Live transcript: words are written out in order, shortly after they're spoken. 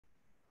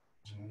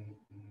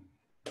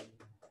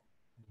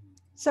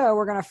So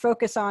we're going to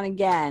focus on,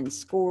 again,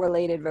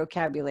 school-related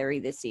vocabulary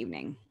this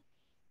evening.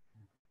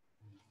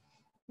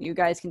 You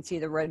guys can see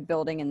the red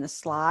building in the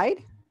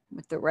slide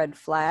with the red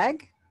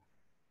flag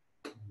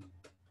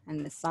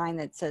and the sign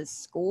that says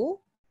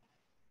school.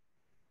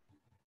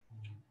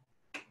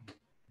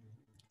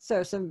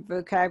 So some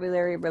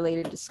vocabulary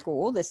related to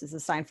school. This is the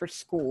sign for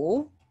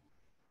school.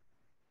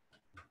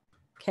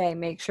 Okay,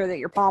 make sure that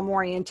your palm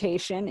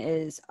orientation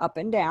is up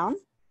and down.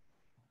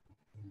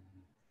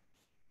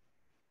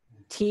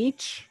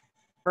 Teach,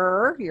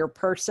 your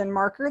person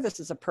marker. This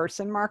is a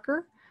person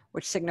marker,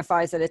 which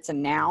signifies that it's a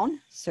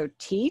noun. So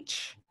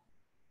teach,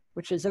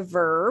 which is a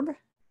verb.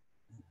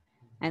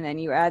 And then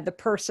you add the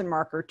person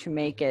marker to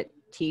make it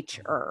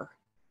teacher.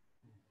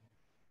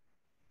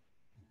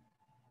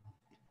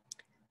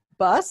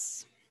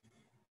 Bus.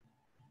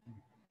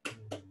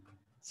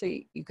 So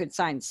you could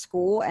sign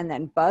school and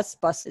then bus.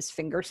 Bus is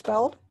finger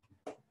spelled.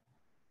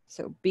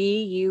 So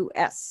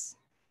B-U-S.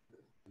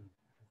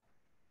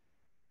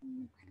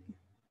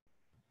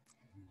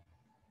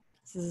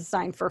 This is a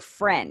sign for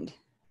friend.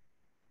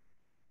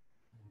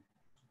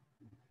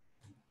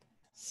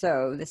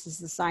 So this is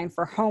the sign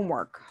for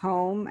homework,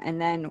 home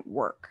and then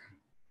work.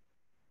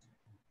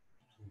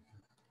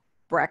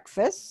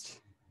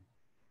 Breakfast.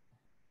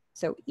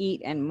 So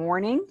eat and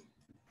morning.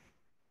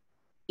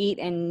 Eat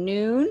and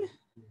noon.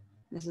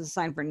 This is a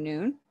sign for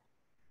noon.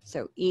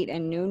 So eat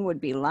and noon would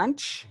be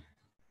lunch.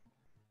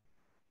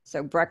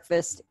 So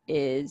breakfast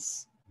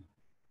is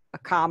a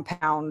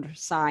compound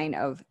sign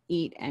of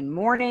eat and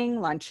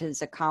morning. Lunch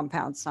is a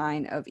compound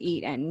sign of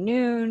eat and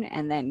noon.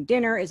 And then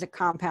dinner is a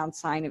compound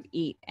sign of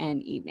eat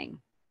and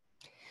evening.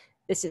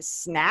 This is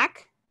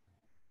snack.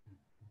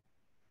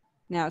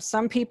 Now,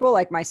 some people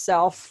like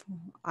myself,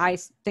 I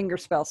finger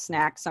spell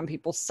snack. Some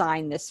people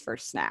sign this for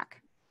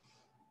snack.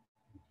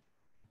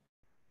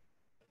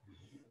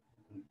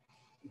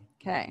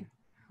 Okay,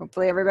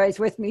 hopefully everybody's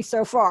with me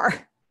so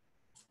far.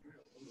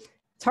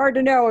 It's hard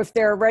to know if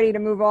they're ready to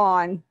move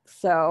on.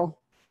 So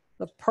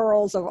the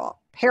perils of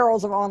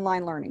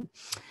online learning.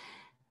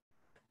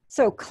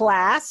 So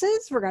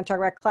classes, we're going to talk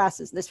about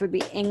classes. This would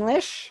be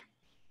English.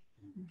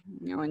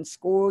 You know, in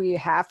school, you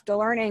have to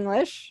learn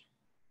English.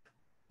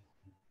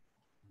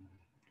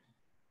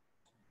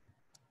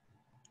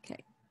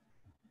 Okay.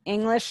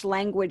 English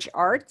language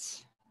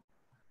arts,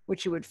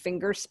 which you would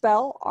finger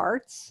spell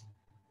arts.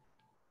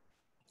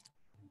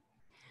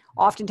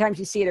 Oftentimes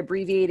you see it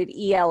abbreviated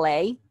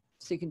ELA.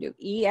 So you can do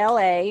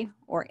ELA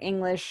or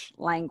English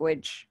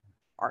language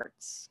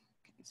arts.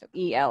 Okay, so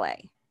ELA.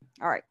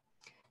 All right.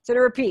 So to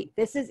repeat,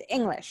 this is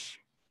English.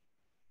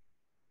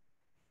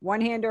 One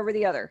hand over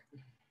the other.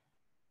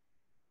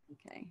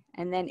 Okay.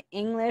 And then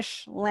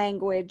English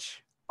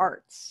language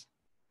arts.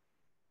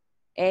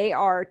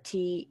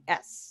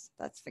 ARTS.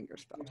 That's finger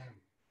spelled.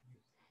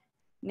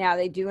 Now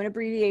they do an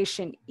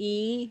abbreviation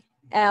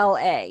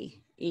ELA.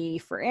 E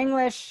for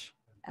English,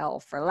 L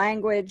for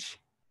language,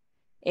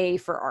 A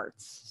for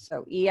arts.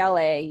 So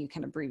ELA, you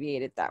can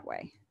abbreviate it that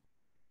way.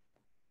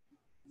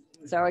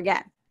 So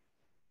again,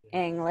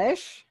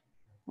 English,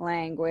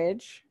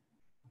 language,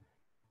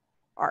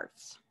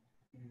 arts.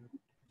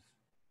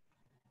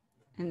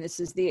 And this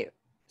is the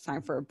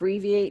sign for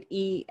abbreviate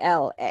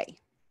ELA. Okay.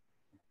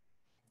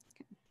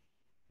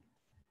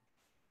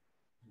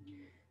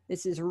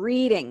 This is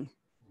reading.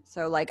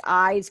 So like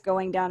eyes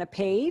going down a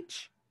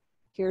page.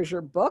 Here's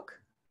your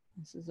book.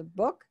 This is a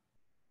book.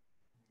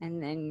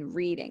 And then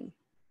reading.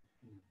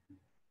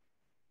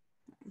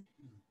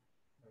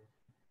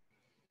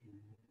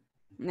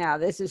 Now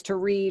this is to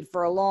read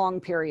for a long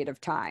period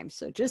of time.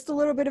 So just a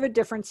little bit of a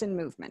difference in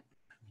movement.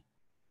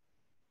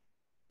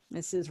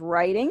 This is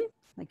writing,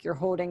 like you're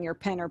holding your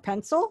pen or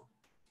pencil.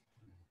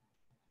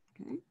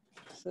 Okay.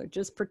 So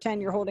just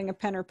pretend you're holding a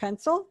pen or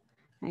pencil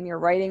and you're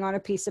writing on a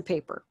piece of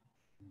paper.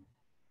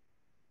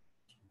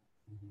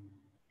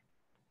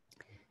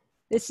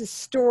 This is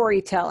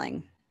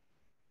storytelling.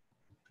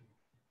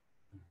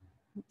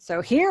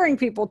 So hearing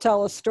people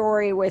tell a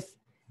story with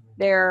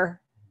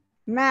their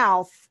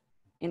mouth,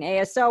 in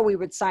ASL, we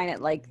would sign it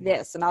like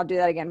this, and I'll do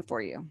that again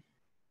for you.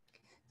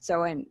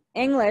 So in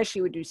English,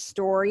 you would do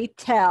story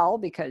tell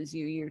because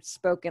you use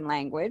spoken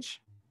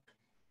language,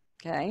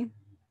 okay,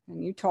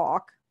 and you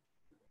talk.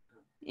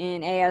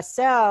 In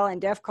ASL, in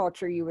deaf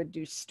culture, you would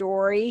do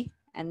story,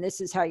 and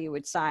this is how you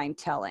would sign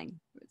telling.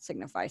 It would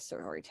signify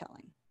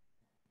storytelling.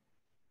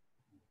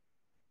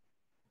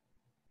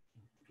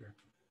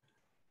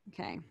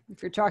 Okay,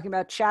 if you're talking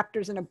about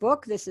chapters in a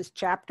book, this is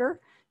chapter.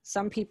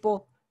 Some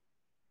people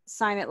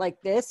sign it like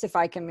this, if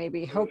I can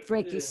maybe hope to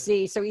make you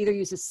see. So either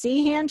use a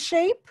C hand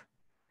shape,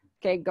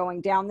 okay,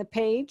 going down the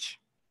page.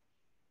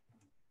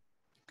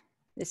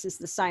 This is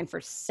the sign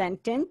for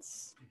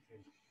sentence.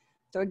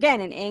 So again,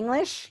 in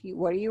English,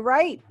 what do you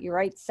write? You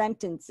write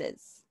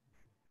sentences.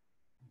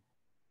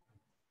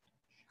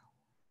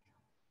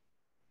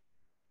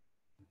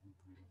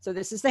 So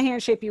this is the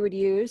hand shape you would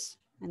use,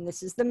 and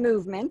this is the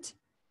movement.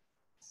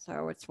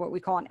 So it's what we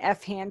call an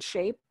F hand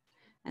shape,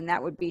 and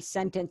that would be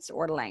sentence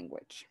or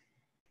language.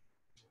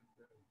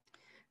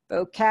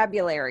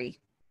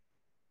 Vocabulary.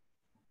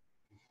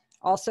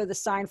 Also the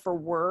sign for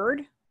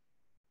word.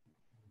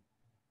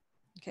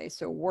 Okay,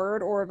 so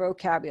word or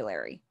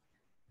vocabulary.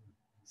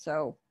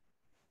 So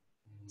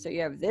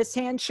you have this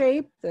hand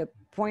shape, the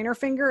pointer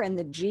finger, and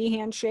the G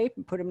hand shape,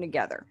 and put them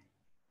together.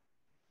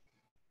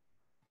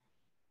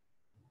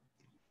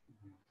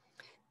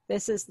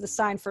 This is the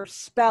sign for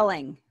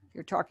spelling. If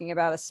you're talking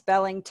about a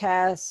spelling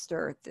test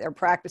or they're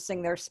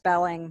practicing their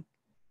spelling,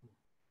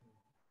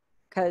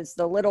 because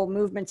the little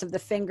movements of the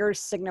fingers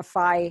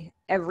signify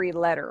every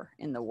letter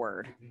in the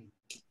word.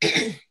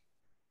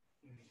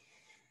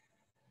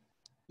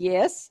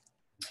 Yes?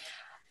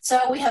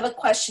 So we have a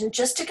question,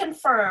 just to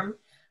confirm,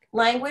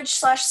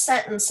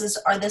 language/sentences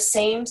are the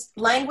same,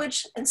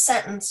 language and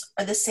sentence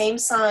are the same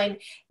sign,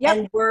 Yep.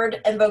 and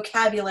word and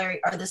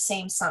vocabulary are the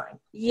same sign.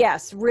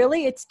 Yes,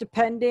 really it's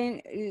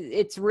depending,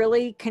 it's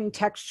really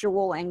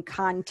contextual and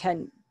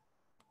content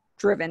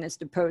driven as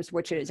opposed to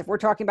which it is. If we're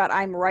talking about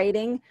I'm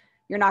writing,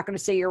 you're not going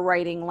to say you're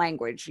writing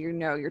language, you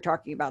know, you're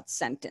talking about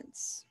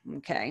sentence,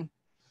 okay?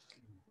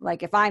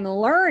 Like if I'm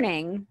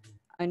learning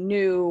a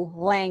new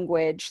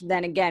language,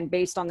 then again,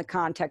 based on the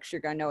context, you're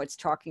going to know it's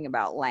talking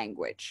about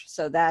language.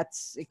 So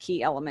that's a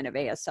key element of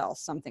ASL.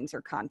 Some things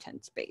are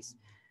content-based,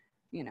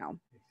 you know,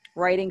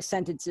 writing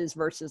sentences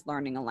versus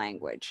learning a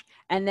language.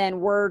 And then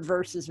word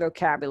versus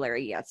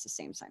vocabulary. Yeah, it's the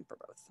same sign for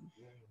both.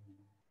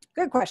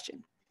 Good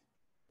question.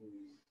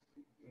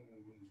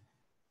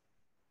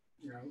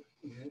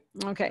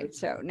 Okay,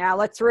 so now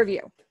let's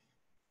review.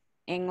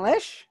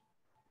 English.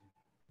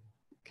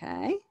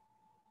 Okay.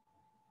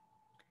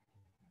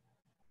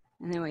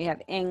 And then we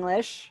have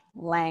English,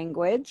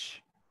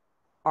 language,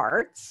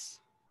 arts,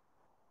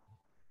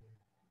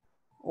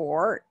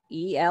 or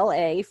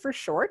ELA for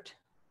short.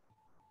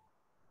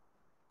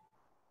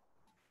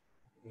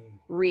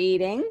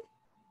 Reading.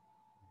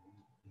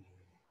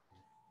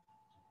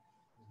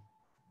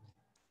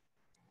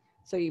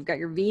 So you've got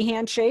your V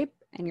hand shape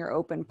and your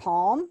open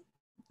palm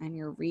and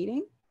your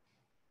reading.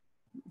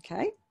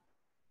 Okay.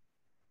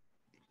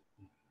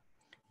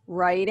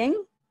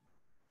 Writing.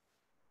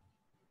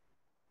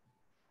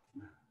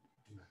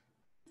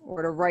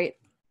 Or to write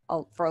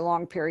for a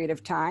long period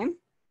of time.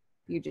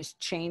 You just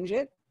change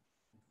it.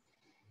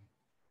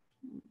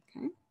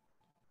 Okay.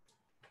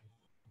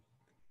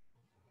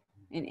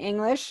 In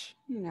English,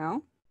 you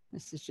know,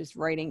 this is just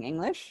writing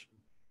English.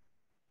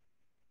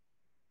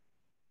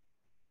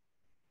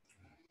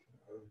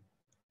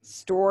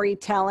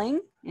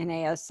 Storytelling in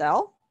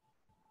ASL.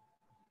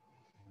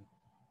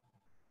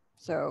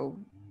 So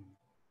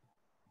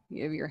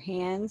you have your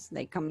hands,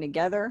 they come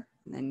together,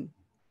 and then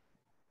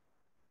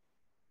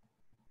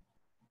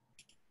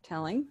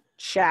telling.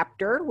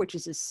 Chapter, which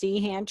is a C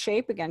hand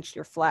shape against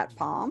your flat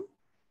palm.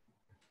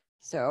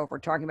 So if we're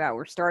talking about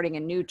we're starting a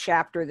new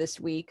chapter this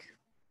week.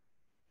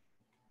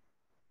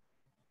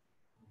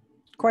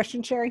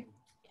 Question, Sherry?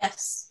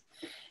 Yes.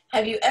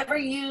 Have you ever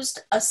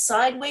used a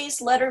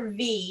sideways letter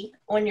V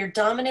on your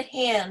dominant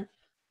hand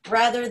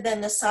rather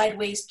than the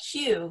sideways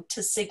Q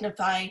to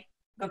signify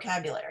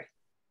vocabulary?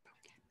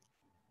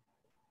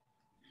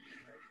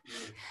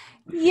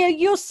 Yeah,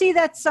 you'll see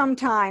that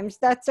sometimes.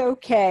 That's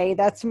okay.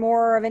 That's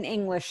more of an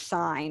English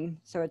sign.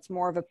 So it's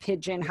more of a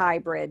pigeon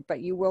hybrid, but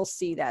you will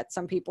see that.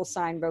 Some people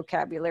sign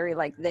vocabulary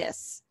like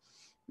this.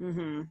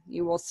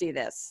 You will see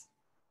this.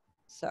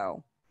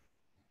 So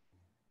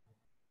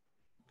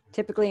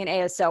typically in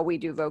ASL, we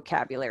do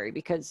vocabulary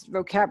because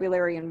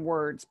vocabulary and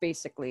words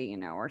basically, you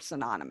know, are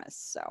synonymous.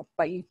 So,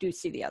 but you do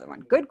see the other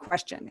one. Good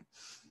question.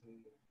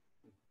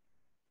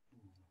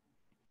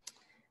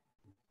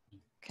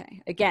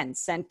 Okay, again,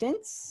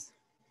 sentence.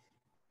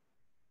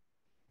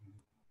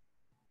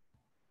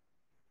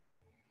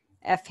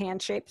 F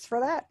hand shapes for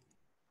that.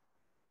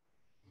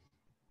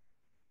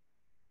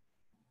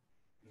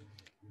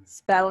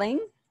 Spelling,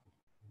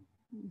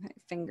 okay,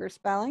 finger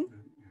spelling.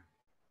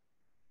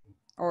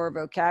 Or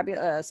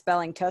vocabulary,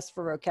 spelling test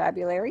for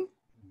vocabulary.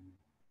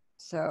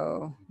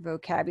 So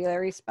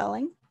vocabulary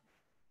spelling.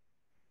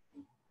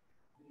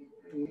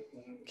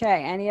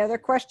 Okay, any other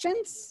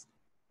questions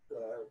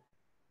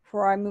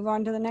before I move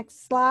on to the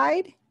next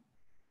slide?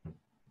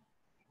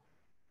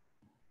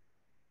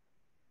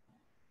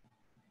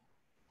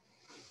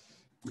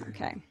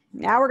 Okay,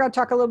 now we're going to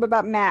talk a little bit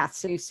about math.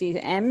 So you see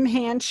the M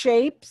hand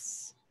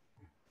shapes.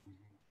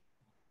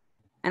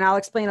 And I'll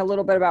explain a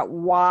little bit about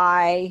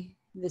why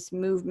this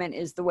movement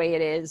is the way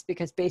it is,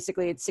 because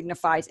basically it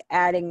signifies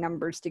adding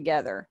numbers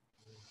together.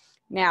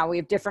 Now we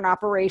have different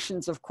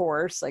operations, of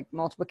course, like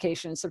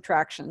multiplication and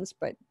subtractions,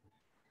 but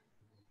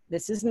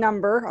this is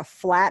number, a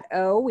flat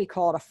O. We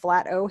call it a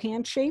flat O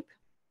hand shape.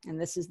 And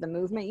this is the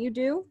movement you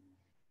do.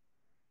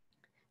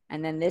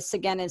 And then this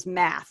again is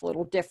math, a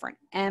little different.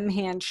 M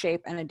hand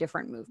shape and a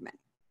different movement.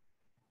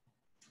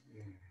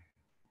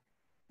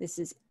 This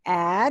is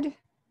add.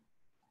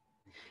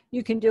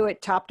 You can do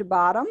it top to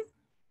bottom.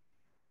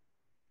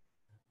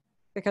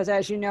 Because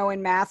as you know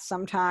in math,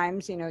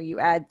 sometimes, you know, you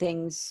add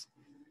things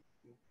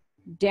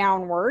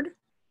downward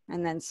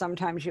and then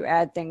sometimes you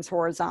add things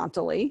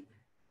horizontally.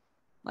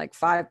 like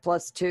 5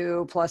 plus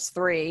 2 plus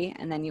 3,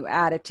 and then you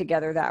add it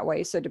together that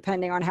way. So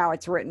depending on how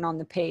it's written on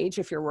the page,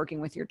 if you're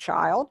working with your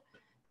child,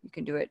 you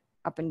can do it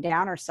up and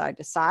down or side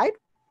to side.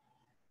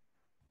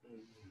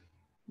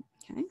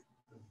 Okay.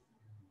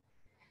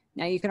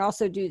 Now you can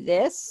also do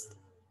this.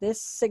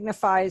 This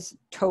signifies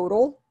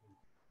total.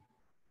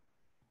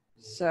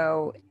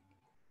 So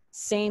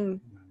same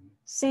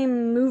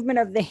movement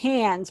of the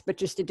hands, but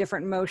just a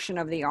different motion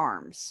of the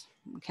arms.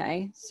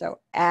 Okay, so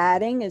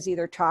adding is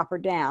either top or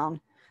down.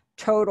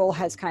 Total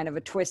has kind of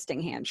a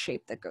twisting hand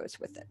shape that goes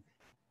with it.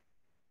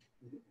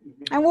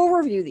 And we'll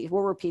review these.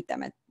 We'll repeat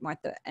them at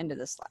the end of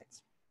the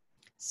slides.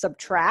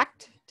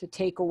 Subtract, to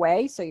take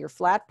away. So your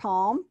flat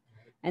palm,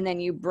 and then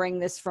you bring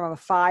this from a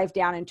 5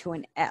 down into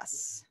an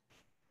S.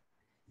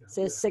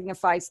 So this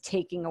signifies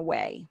taking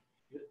away.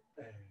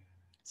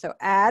 So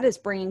add is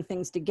bringing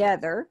things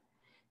together,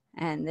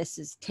 and this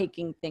is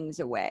taking things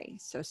away.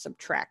 So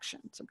subtraction,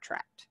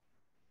 subtract.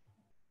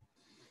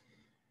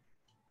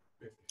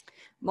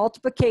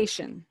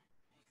 Multiplication.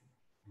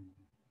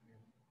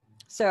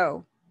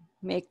 So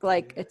make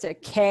like it's a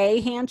K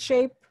hand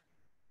shape,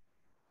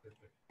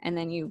 and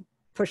then you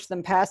push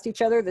them past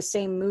each other, the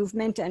same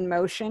movement and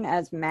motion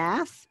as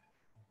math,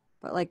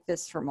 but like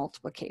this for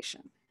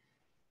multiplication.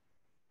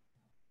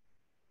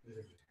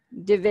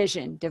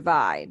 Division,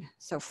 divide.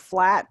 So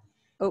flat,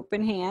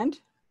 open hand,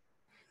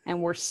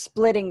 and we're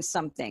splitting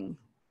something,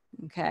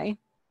 okay?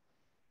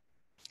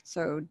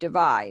 So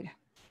divide.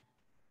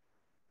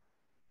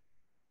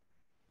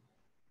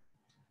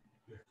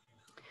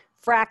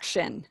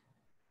 Fraction.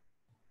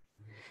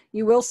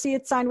 You will see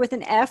it signed with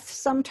an F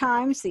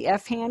sometimes, the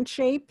F hand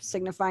shape,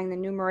 signifying the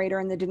numerator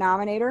and the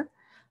denominator.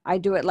 I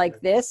do it like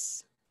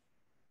this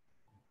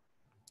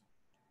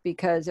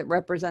because it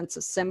represents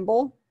a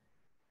symbol.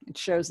 It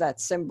shows that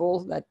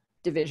symbol, that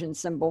division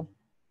symbol.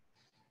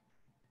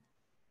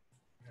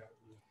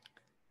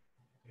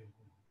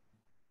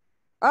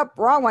 Oh,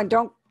 wrong one.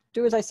 Don't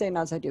do as I say,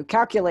 not as I do.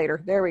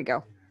 Calculator. There we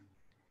go.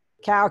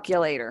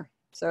 Calculator.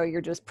 So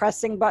you're just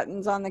pressing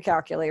buttons on the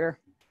calculator.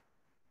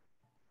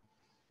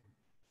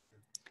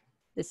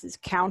 This is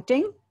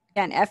counting.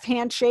 Again, F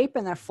hand shape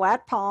and a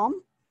flat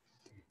palm.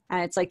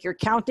 And it's like you're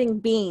counting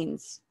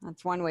beans.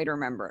 That's one way to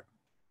remember it.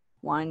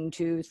 1,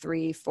 2,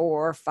 3,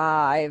 4,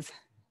 5.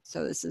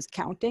 So this is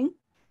counting.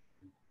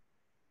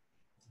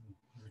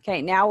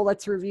 Okay, now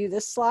let's review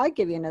this slide,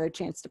 give you another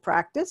chance to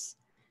practice.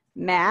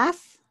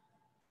 Math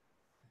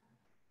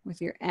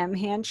with your M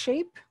hand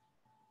shape.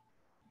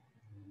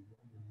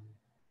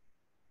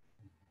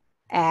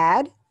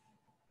 Add,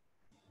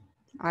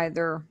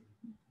 either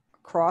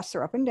across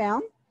or up and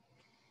down.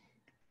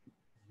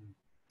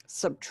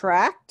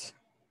 Subtract.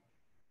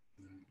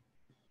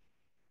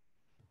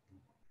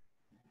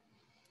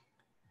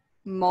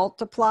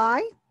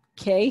 Multiply,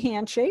 K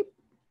hand shape.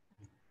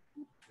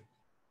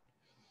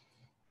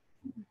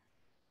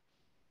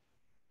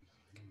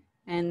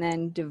 And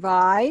then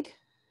divide.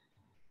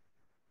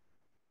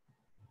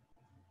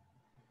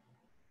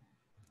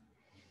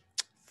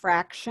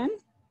 Fraction.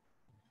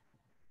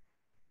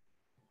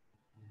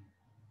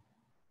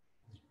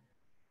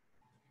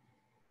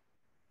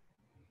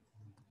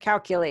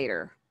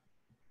 Calculator.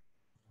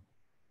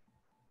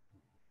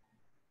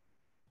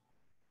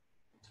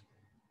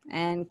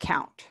 And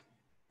count.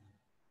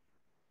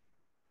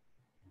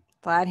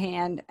 Flat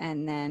hand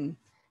and then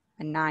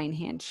a 9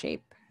 hand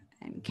shape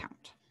and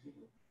count.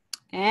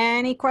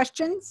 Any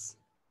questions?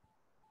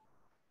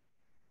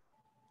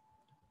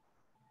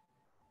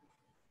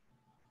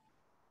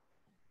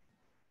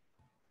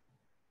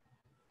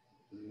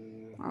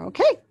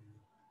 Okay.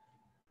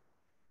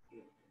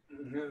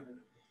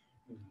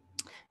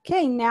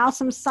 Okay, now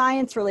some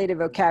science related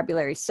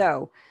vocabulary.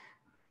 So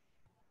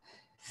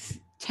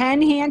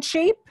 10 hand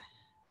shape,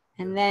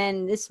 and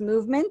then this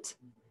movement,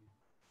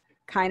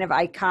 kind of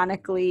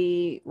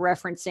iconically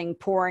referencing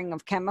pouring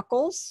of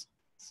chemicals.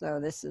 So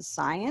this is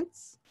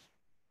science.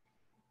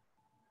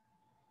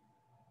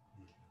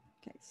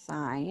 Okay,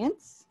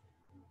 science.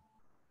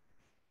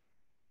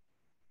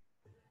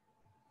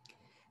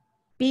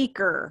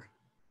 Beaker.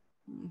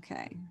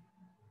 Okay,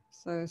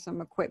 so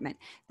some equipment.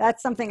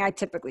 That's something I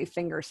typically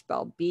finger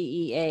spell,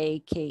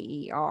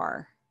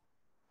 B-E-A-K-E-R.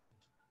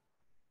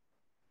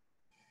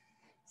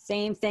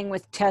 Same thing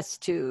with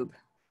test tube.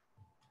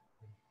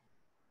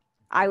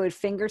 I would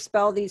finger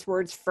spell these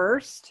words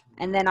first,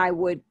 and then I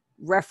would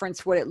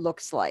reference what it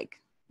looks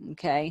like,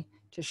 okay,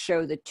 to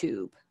show the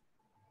tube.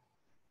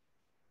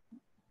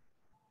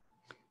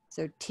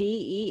 So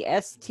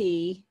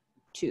T-E-S-T,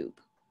 tube.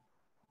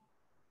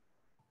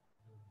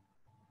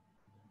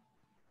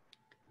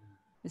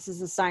 This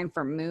is a sign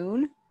for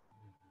moon.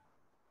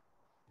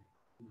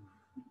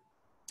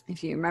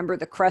 If you remember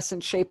the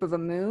crescent shape of a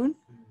moon.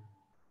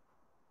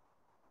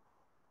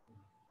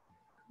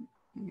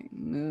 Okay,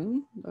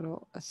 moon,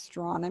 little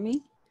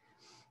astronomy.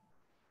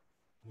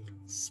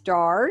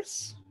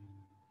 Stars.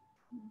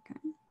 Okay.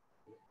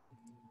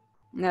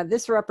 Now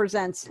this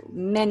represents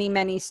many,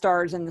 many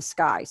stars in the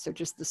sky. So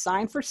just the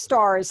sign for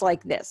star is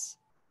like this.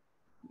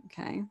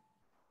 Okay.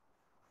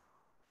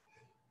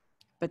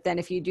 But then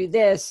if you do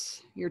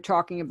this, you're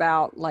talking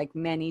about like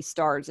many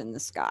stars in the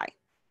sky.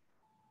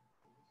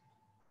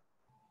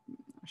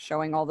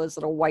 Showing all those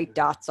little white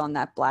dots on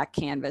that black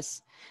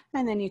canvas.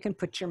 And then you can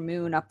put your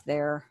moon up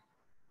there.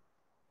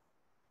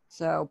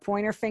 So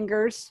pointer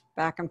fingers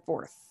back and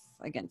forth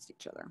against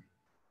each other.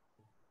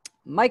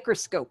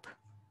 Microscope.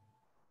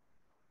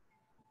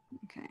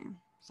 Okay,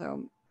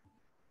 so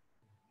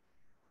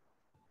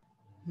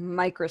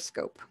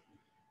microscope.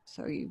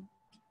 So you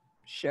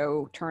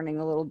show turning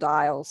the little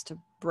dials to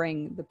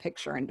bring the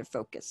picture into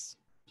focus.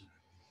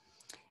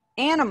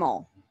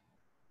 Animal.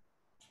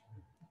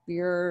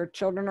 Your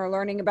children are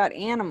learning about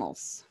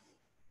animals.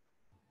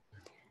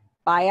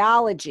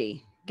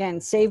 Biology. Again,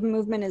 save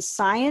movement is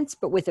science,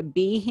 but with a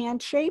B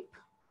hand shape.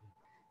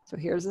 So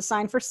here's a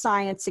sign for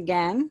science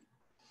again.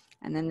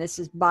 And then this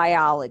is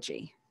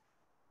biology.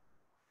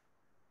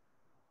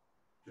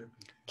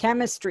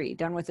 Chemistry,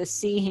 done with a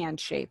C hand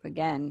shape.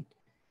 Again,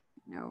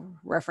 you know,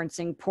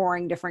 referencing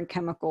pouring different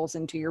chemicals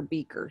into your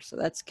beaker. So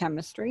that's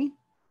chemistry.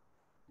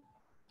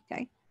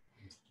 Okay.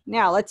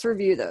 Now let's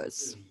review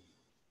those.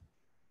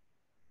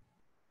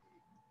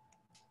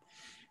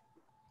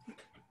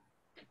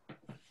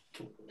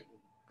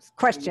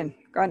 Question.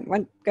 Go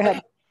ahead.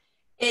 Okay.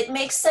 It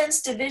makes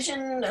sense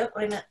division. Oh,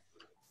 wait a minute.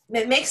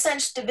 It makes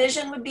sense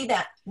division would be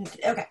that.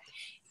 Okay.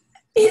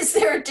 Is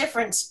there a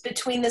difference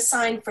between the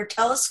sign for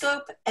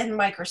telescope and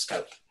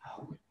microscope?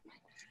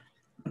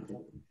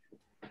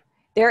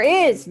 There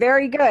is.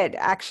 Very good.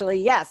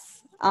 Actually,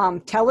 yes.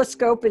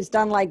 Telescope is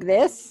done like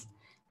this.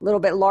 A little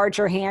bit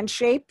larger hand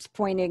shapes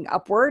pointing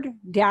upward.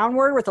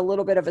 Downward with a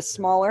little bit of a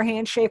smaller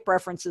hand shape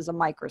references a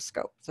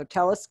microscope. So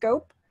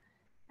telescope.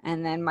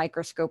 And then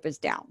microscope is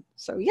down.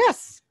 So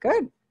yes,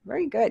 good,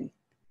 very good.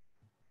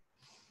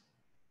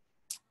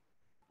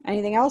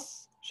 Anything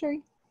else,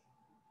 Sherry?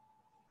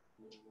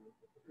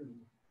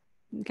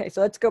 Okay,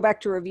 so let's go back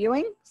to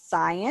reviewing.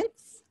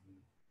 Science.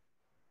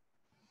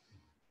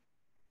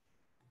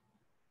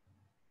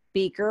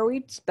 Beaker,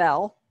 we'd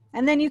spell.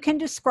 And then you can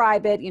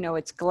describe it, you know,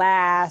 it's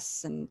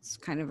glass and it's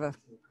kind of a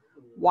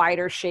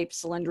wider shaped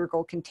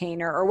cylindrical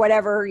container or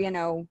whatever, you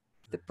know,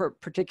 the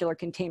particular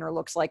container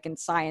looks like in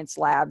science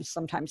labs.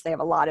 Sometimes they have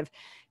a lot of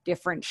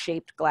different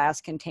shaped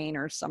glass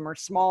containers. Some are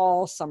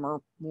small, some are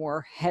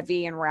more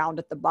heavy and round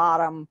at the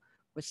bottom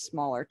with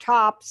smaller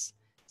tops.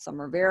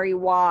 Some are very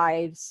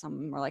wide,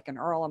 some are like an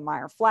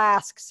Erlenmeyer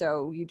flask.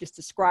 So you just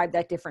describe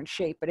that different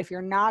shape. But if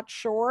you're not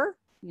sure,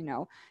 you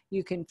know,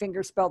 you can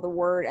finger spell the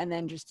word and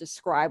then just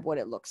describe what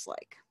it looks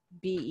like.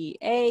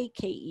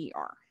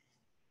 B-E-A-K-E-R.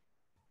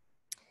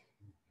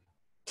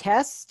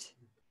 Test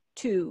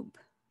tube.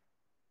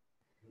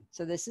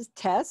 So this is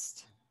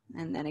test,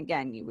 and then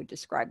again, you would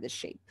describe the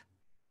shape.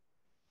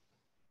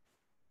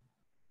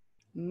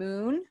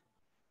 Moon.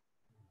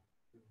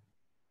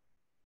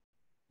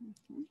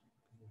 Okay.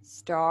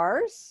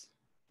 Stars,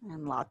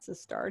 and lots of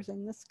stars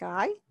in the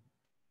sky.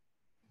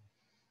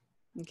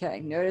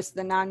 Okay, notice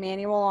the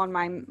non-manual on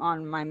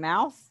my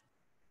mouth.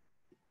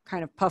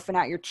 Kind of puffing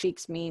out your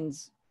cheeks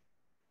means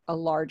a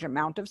large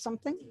amount of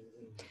something.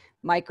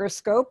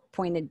 Microscope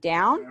pointed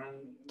down,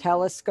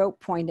 telescope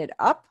pointed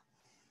up.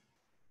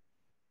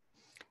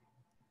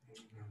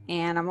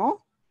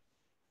 Animal.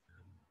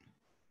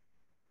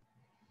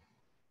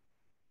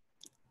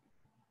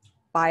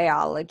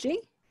 Biology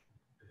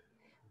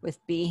with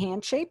B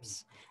hand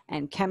shapes,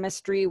 and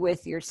chemistry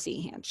with your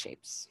C hand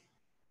shapes.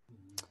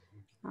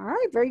 All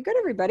right, very good,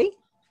 everybody.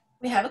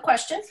 We have a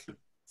question.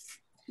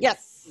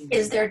 Yes.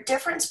 Is there a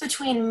difference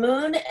between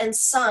moon and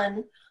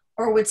sun,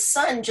 or would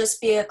sun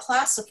just be a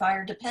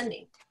classifier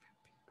depending?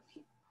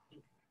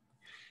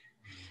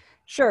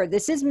 Sure,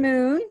 this is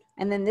moon,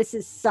 and then this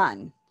is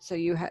sun. So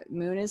you have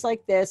moon is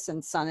like this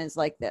and sun is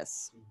like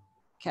this.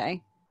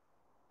 Okay.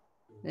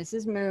 This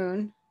is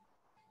moon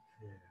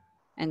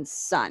and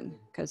sun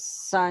because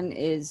sun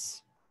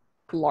is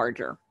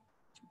larger.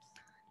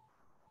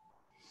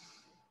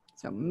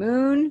 So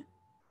moon,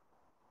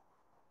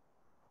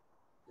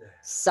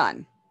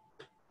 sun.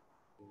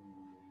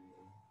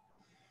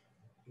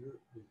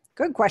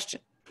 Good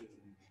question.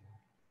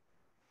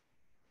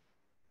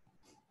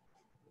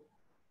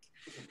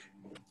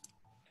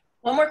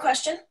 One more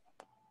question.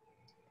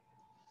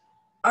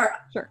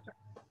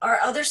 Are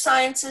other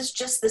sciences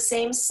just the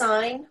same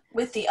sign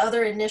with the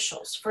other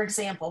initials? For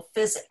example,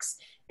 physics.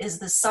 Is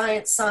the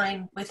science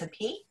sign with a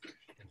P?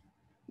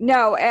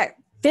 No,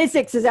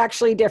 physics is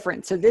actually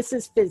different. So this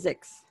is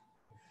physics.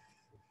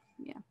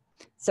 Yeah.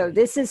 So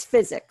this is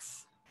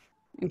physics.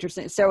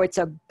 Interesting. So it's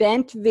a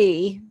bent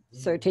V.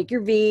 So take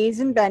your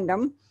V's and bend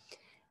them.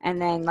 And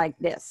then like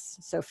this.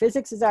 So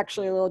physics is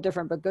actually a little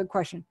different, but good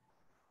question.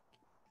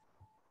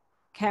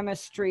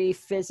 Chemistry,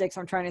 physics.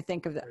 I'm trying to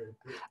think of that.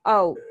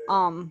 Oh,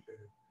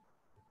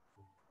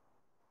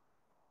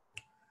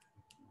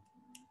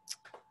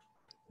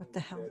 what the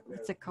hell?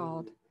 What's it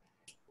called?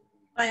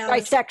 Biology.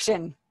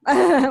 Dissection.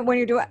 When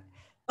you're doing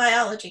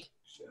Biology.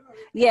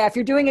 Yeah, if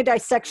you're doing a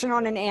dissection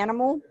on an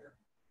animal,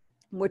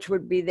 which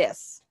would be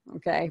this,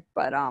 okay?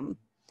 But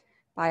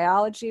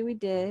biology we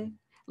did.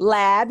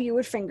 Lab, you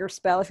would finger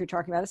spell if you're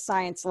talking about a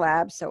science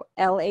lab. So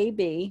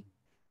L-A-B,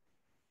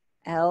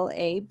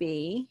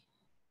 L-A-B.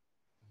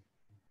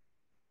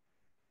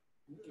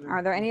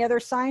 Are there any other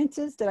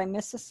sciences? Did I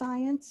miss a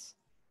science?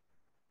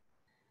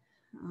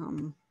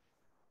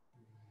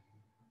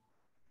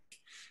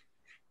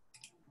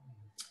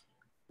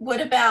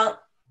 What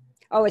about?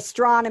 Oh,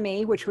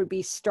 astronomy, which would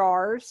be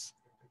stars.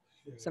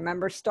 So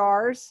remember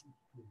stars?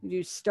 You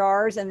do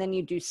stars and then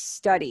you do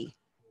study.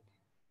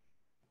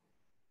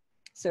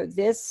 So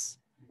this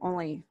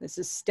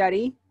is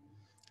study.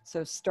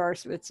 So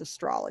stars, it's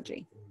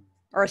astrology.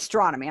 Or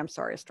astronomy, I'm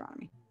sorry,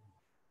 astronomy.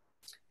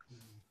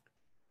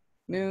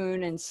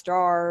 Moon and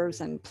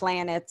stars and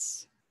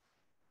planets.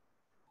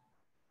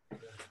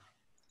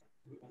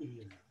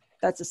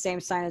 That's the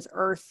same sign as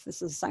Earth.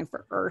 This is a sign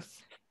for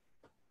Earth.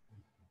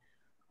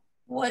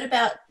 What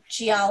about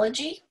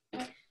geology,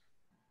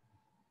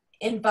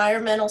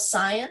 environmental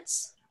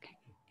science,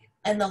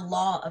 and the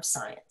law of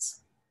science?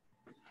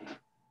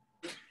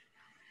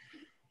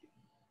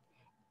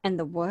 And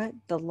the what?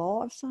 The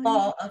law of science?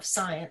 Law of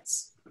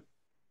science.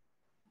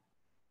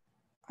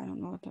 I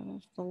don't know what that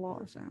is. The law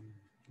of science.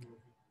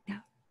 No.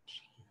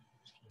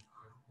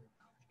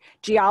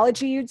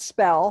 Geology you'd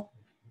spell.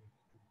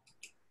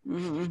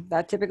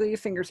 That typically you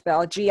finger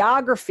spell.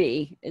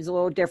 Geography is a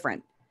little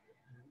different.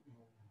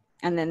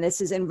 And then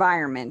this is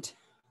environment.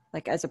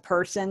 Like as a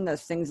person,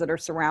 those things that are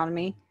surrounding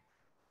me,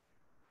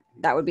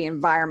 that would be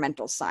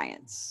environmental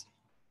science.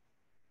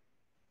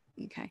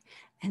 Okay.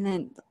 And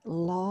then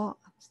law.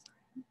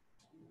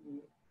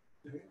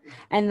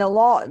 And the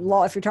law,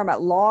 if you're talking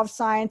about law of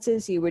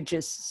sciences, you would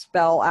just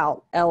spell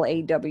out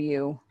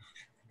L-A-W.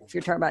 If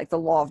you're talking about like the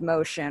law of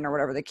motion or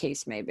whatever the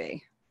case may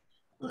be.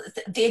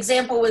 The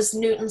example was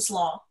Newton's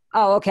law.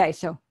 Oh, okay.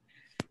 So,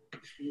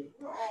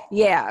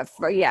 yeah,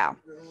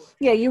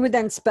 you would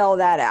then spell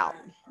that out.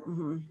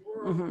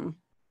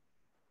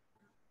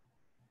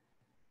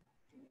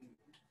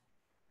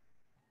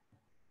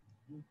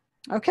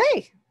 Okay,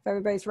 if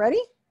everybody's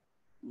ready.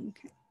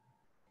 Okay.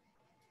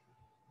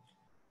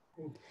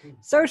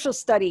 Social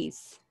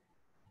studies.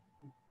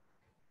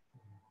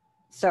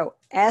 So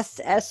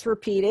S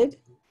repeated,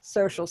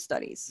 social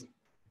studies.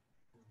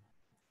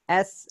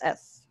 S,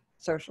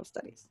 social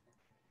studies.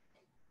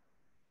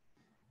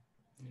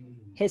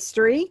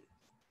 History,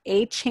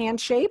 H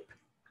hand shape,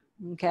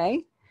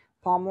 okay.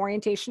 Palm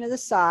orientation to the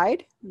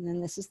side, and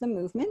then this is the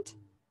movement.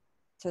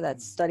 So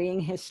that's studying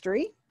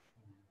history.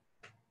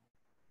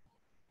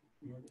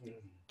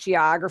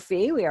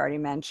 Geography, we already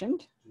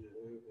mentioned.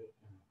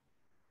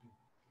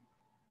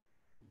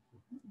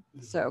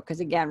 So, because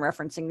again,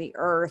 referencing the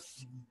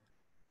earth.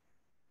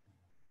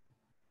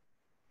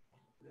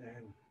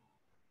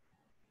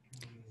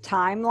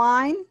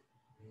 Timeline,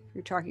 if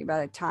you're talking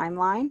about a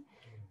timeline,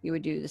 you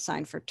would do the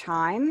sign for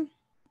time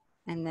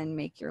and then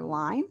make your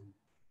line.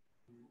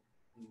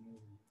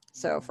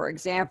 So for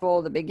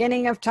example, the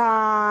beginning of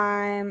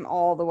time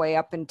all the way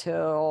up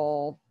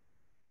until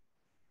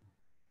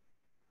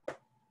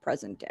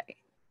present day.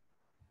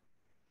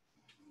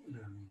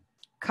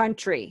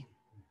 Country.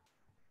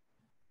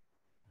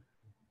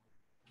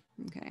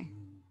 Okay.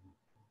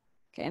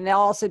 Okay, and they'll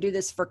also do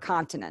this for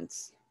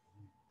continents.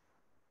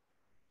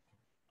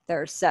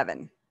 There are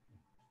 7.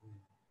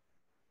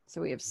 So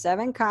we have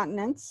 7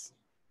 continents.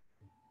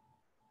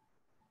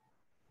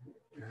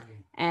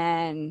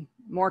 And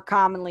more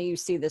commonly, you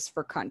see this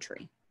for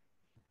country.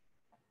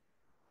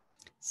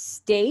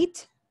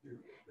 State,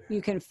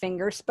 you can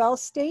finger spell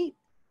state.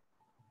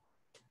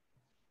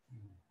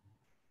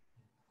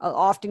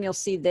 Often you'll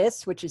see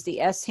this, which is the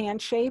S hand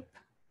shape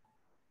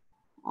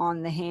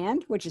on the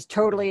hand, which is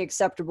totally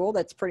acceptable.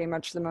 That's pretty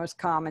much the most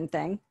common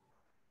thing.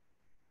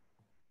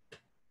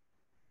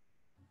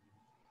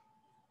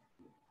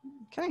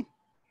 Okay.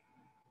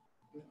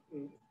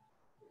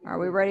 Are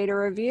we ready to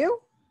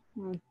review?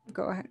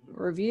 Go ahead,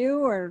 review,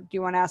 or do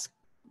you want to ask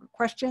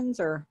questions?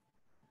 Or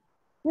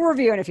we'll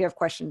review, and if you have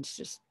questions,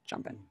 just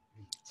jump in.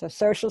 So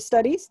social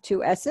studies,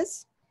 2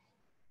 S's.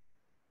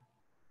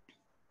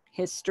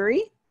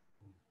 History.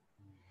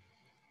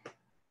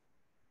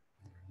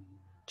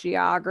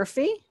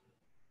 Geography.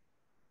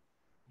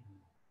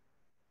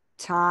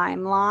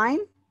 Timeline.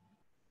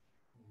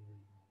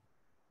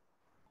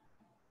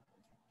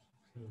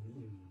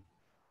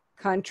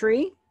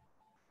 Country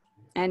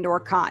and or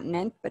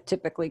continent, but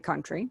typically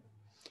country.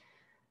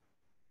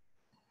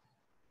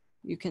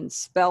 You can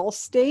spell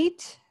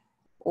state,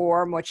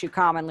 or what you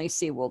commonly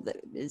see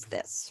is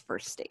this for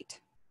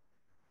state.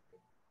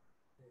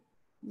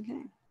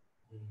 Okay.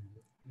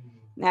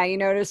 Now you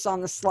notice on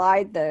the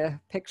slide the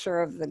picture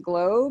of the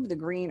globe, the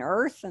green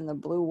earth and the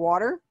blue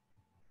water.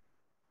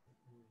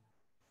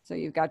 So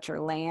you've got your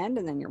land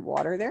and then your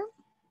water there.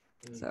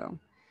 So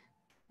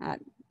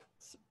that's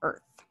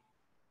earth.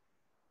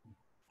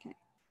 Okay.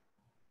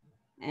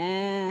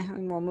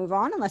 And we'll move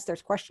on unless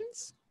there's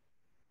questions.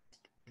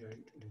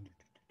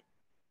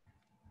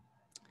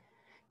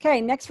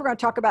 Okay, next we're going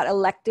to talk about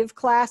elective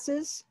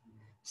classes.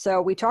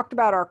 So we talked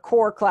about our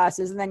core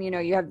classes, and then, you know,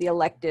 you have the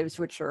electives,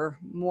 which are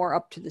more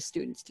up to the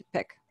students to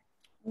pick.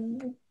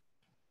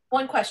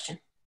 One question.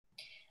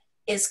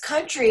 Is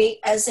country,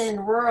 as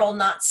in rural,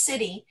 not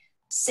city,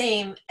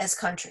 same as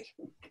country?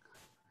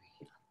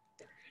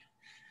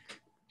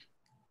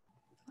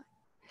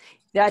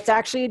 That's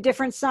actually a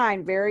different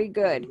sign. Very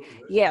good.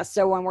 Yeah,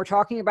 so when we're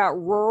talking about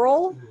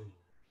rural.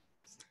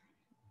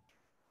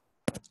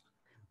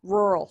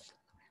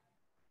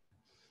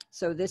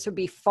 So this would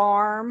be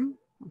farm.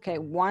 Okay,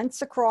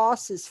 once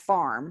across is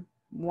farm.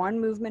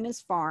 One movement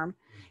is farm.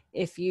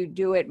 If you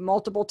do it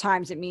multiple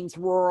times, it means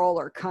rural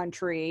or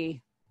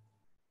country.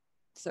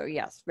 So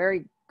yes,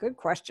 very good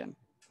question.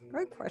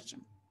 Good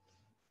question.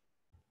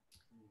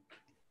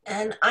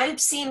 And I've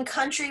seen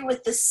country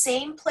with the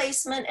same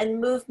placement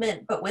and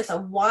movement, but with a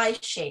Y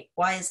shape.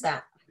 Why is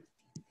that?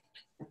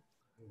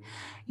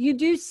 You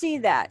do see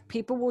that.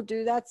 People will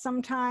do that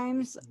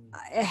sometimes.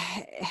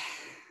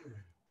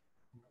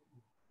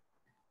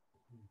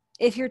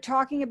 If you're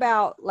talking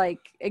about,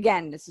 like,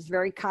 again, this is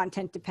very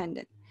content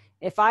dependent.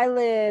 If I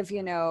live,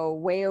 you know,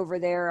 way over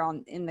there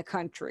in the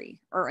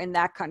country or in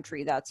that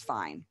country, that's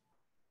fine.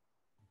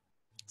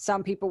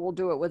 Some people will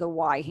do it with a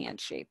Y hand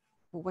shape.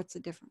 Well, what's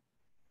the difference?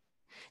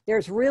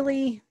 There's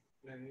really,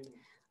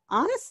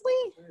 honestly,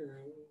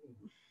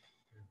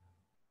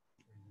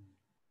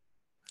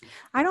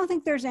 I don't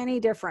think there's any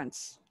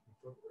difference.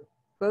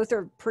 Both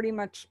are pretty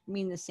much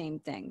mean the same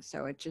thing.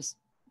 So it just,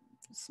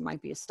 this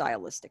might be a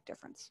stylistic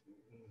difference.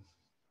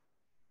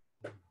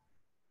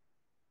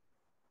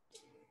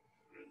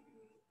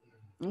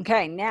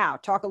 Okay, now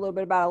talk a little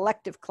bit about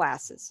elective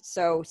classes.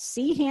 So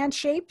C hand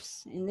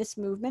shapes in this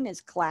movement is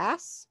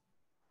class,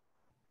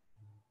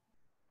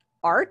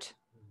 art,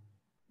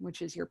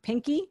 which is your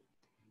pinky,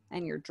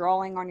 and you're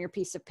drawing on your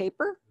piece of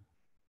paper.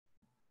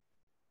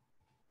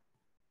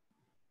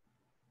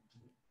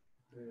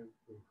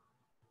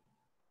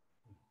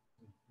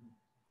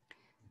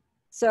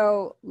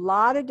 So a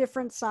lot of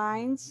different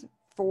signs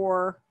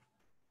for,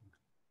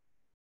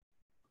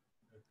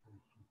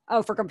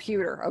 oh, for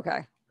computer,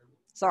 okay.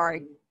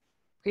 Sorry,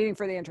 reading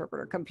for the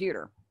interpreter,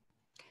 computer.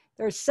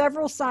 There's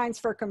several signs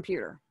for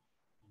computer.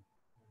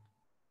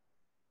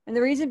 And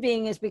the reason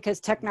being is because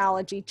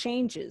technology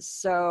changes.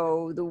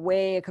 So the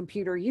way a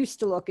computer used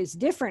to look is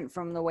different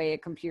from the way a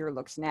computer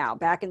looks now.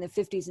 Back in the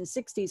 50s and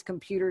 60s,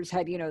 computers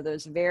had, you know,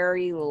 those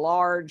very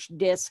large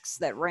disks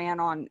that ran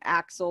on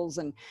axles,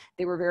 and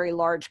they were very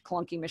large,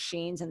 clunky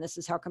machines. And this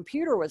is how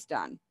computer was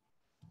done,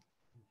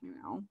 you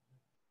know.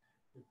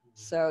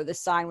 So the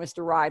sign was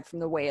derived from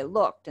the way it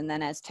looked. And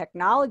then as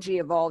technology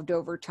evolved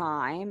over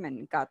time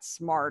and got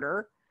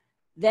smarter,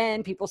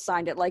 then people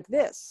signed it like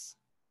this.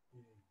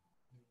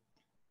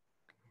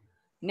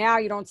 Now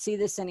you don't see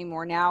this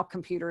anymore. Now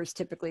computer is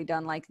typically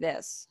done like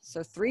this.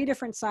 So 3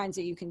 different signs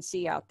that you can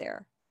see out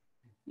there,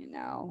 you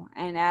know,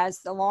 and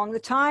as along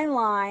the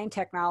timeline,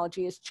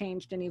 technology has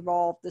changed and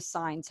evolved, the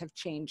signs have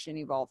changed and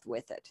evolved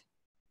with it.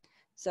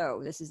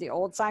 So this is the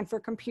old sign for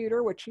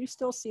computer, which you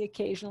still see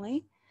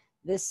occasionally.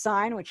 This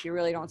sign, which you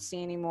really don't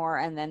see anymore,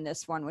 and then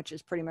this one, which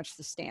is pretty much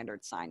the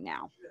standard sign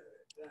now.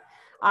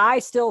 I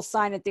still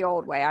sign it the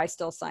old way. I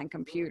still sign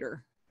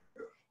computer,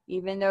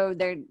 even though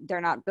they're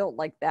not built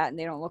like that and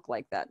they don't look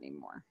like that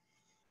anymore.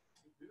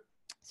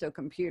 So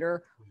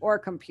computer or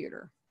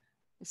computer.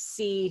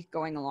 C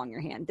going along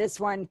your hand. This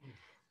one,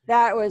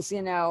 that was,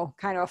 you know,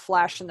 kind of a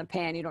flash in the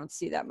pan. You don't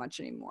see that much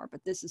anymore,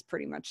 but this is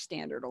pretty much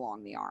standard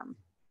along the arm.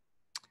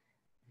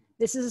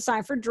 This is a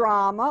sign for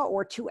drama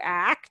or to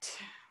act.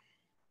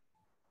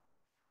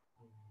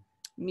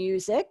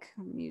 Music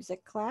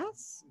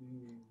class.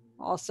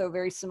 Also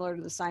very similar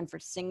to the sign for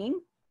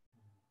singing.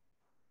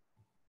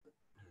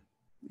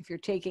 If you're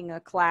taking a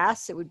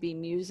class, it would be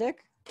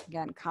music.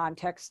 Again,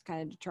 context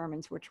kind of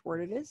determines which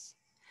word it is.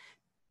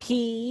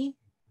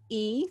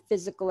 PE,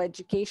 physical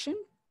education.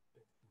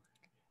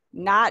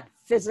 Not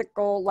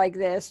physical like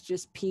this,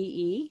 just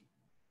PE.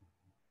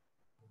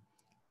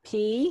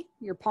 P,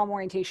 your palm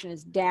orientation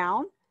is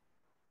down.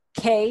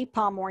 K,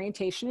 palm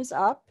orientation is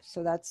up.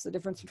 So that's the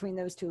difference between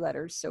those 2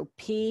 letters. So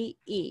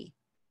PE.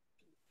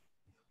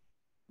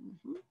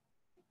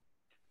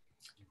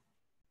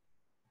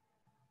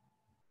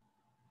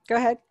 Go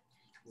ahead.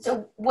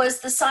 So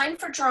was the sign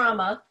for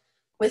drama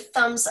with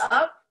thumbs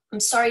up? I'm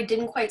sorry,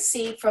 didn't quite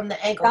see from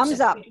the angle. Thumbs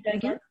so up. can you do that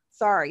again?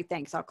 Sorry,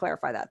 thanks. I'll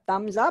clarify that.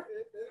 Thumbs up.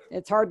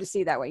 It's hard to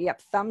see that way.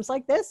 Yep, thumbs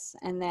like this,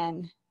 and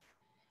then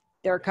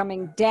they're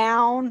coming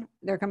down.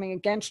 They're coming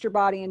against your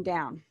body and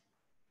down.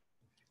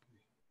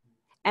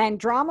 And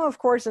drama, of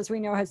course, as we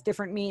know, has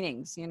different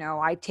meanings. You know,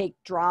 I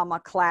take drama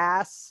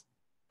class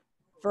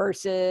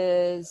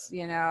versus,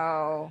 you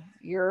know,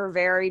 you're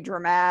very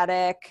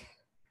dramatic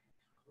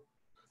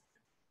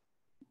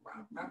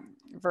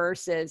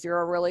versus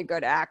you're a really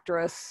good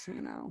actress,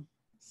 you know.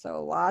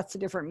 So lots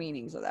of different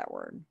meanings of that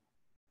word.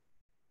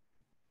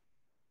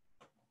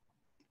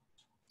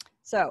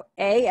 So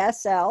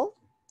ASL,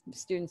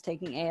 students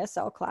taking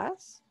ASL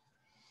class.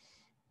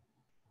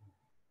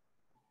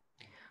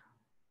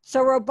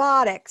 So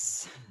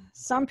robotics,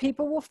 some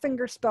people will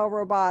finger spell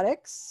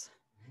robotics.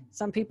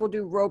 Some people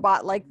do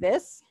robot like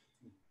this.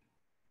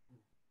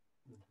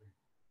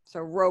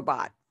 So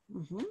robot.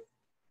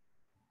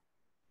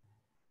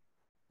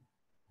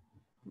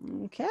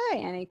 Okay,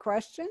 any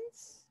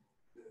questions?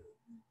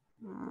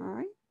 All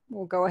right,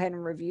 we'll go ahead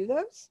and review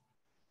those.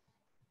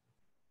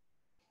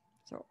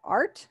 So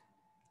art,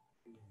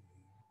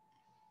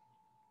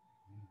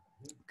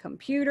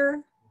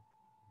 computer,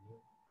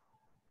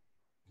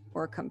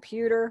 or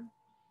computer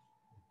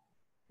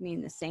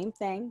mean the same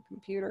thing,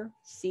 computer,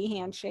 C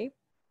hand shape.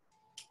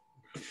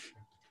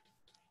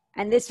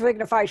 And this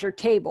signifies your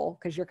table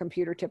because your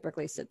computer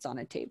typically sits on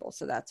a table.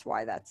 So that's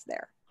why that's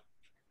there.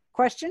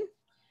 Question?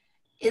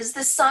 Is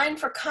the sign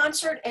for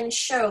concert and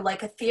show,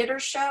 like a theater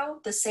show,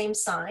 the same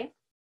sign?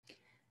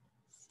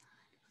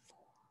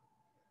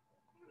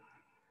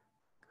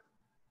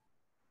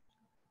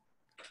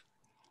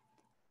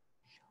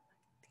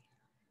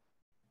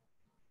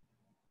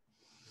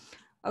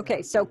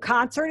 Okay, so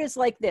concert is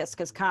like this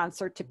because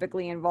concert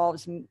typically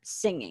involves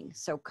singing.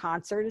 So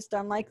concert is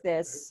done like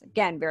this.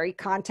 Again, very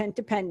content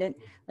dependent.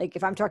 Like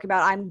if I'm talking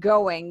about I'm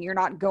going, you're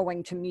not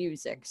going to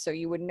music. So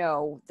you would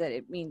know that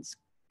it means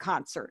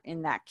concert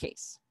in that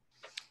case.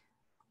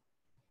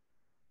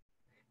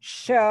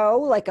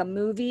 Show, like a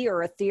movie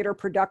or a theater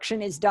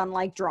production, is done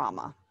like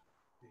drama.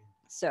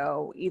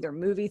 So either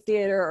movie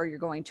theater or you're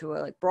going to a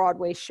like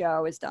Broadway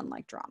show is done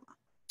like drama.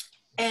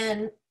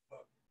 And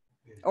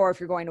or if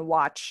you're going to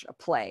watch a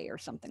play or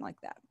something like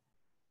that.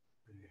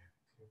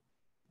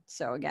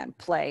 So again,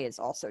 play is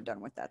also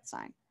done with that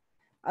sign.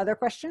 Other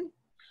question?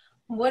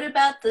 what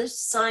about the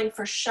sign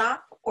for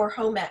shop or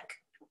home ec?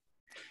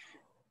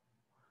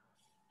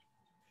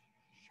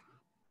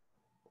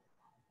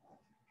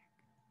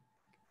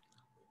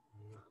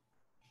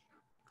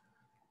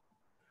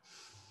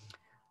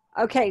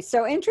 Okay,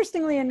 so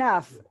interestingly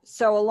enough,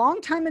 so a long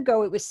time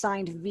ago, it was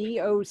signed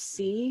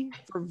VOC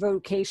for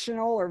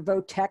vocational or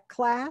VOTEC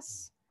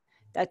class.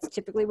 That's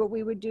typically what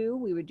we would do.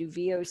 We would do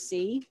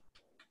VOC.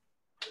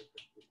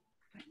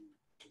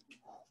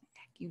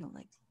 You don't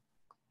like,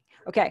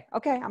 okay,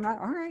 I'm not,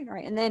 all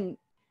right. And then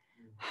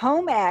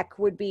home ec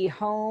would be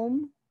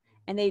home,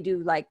 and they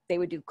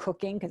would do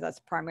cooking because that's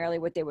primarily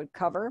what they would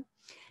cover.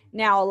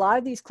 Now, a lot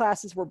of these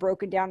classes were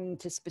broken down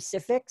into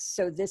specifics.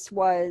 So this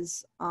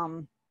was,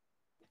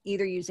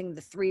 either using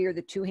the 3 or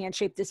the 2 hand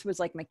shape. This was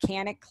like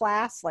mechanic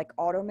class, like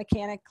auto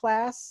mechanic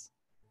class.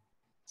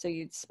 So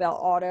you'd spell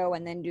auto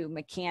and then do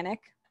mechanic.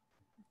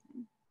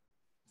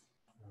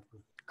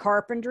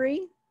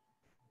 Carpentry.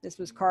 This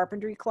was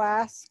carpentry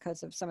class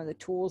because of some of the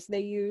tools they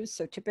use.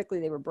 So typically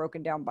they were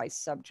broken down by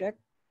subject.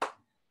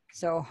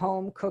 So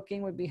home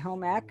cooking would be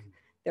home ec.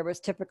 There was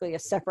typically a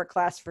separate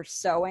class for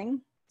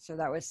sewing. So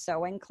that was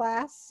sewing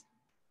class.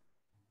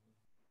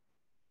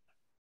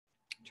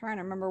 Trying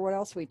to remember what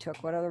else we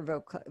took, what other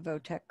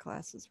VOTEC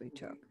classes we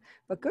took.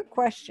 But good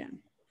question.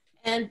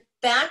 And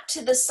back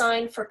to the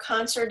sign for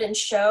concert and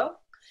show,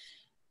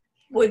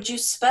 would you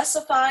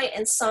specify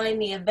and sign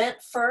the event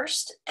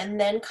first and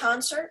then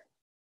concert?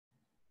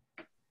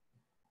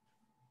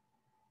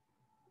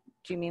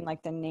 Do you mean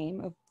like the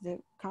name of the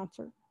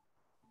concert?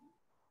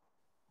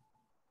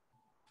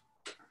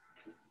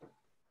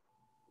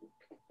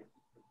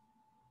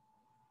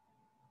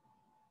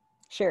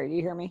 Sherry, do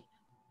you hear me?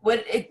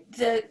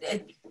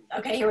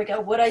 Okay, here we go.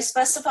 Would I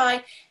specify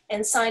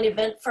and sign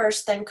event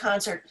first, then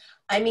concert?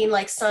 I mean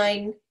like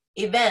sign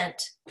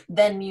event,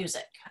 then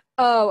music.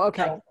 Oh,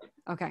 okay. No.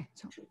 Okay.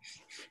 So,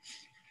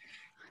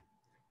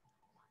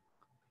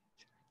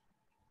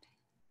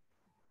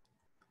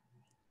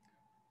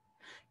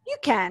 you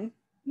can,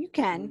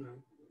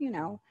 you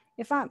know,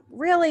 if I'm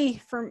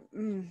really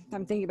I'm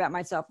thinking about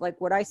myself, like,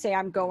 would I say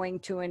I'm going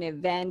to an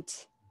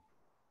event?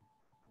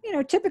 You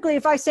know, typically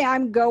if I say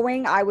I'm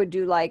going, I would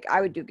do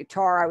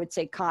guitar, I would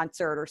say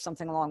concert or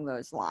something along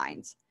those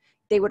lines.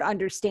 They would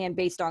understand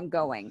based on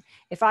going.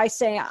 If I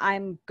say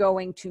I'm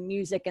going to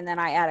music and then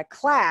I add a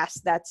class,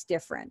 that's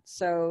different.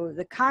 So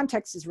the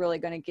context is really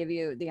going to give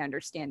you the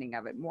understanding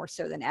of it more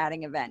so than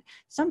adding event.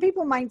 Some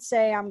people might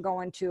say I'm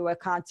going to a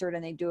concert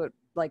and they do it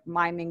like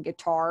miming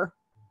guitar.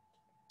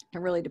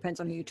 It really depends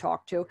on who you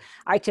talk to.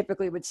 I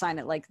typically would sign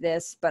it like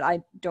this, but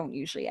I don't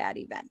usually add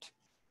event.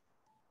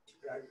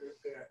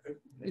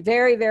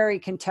 Very, very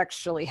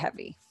contextually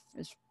heavy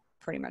is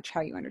pretty much how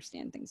you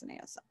understand things in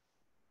ASL.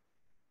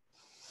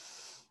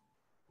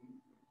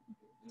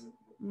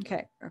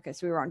 Okay,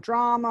 so we were on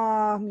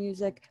drama,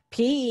 music,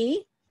 PE.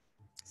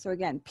 So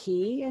again,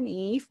 P and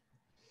E,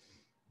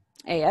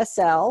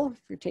 ASL,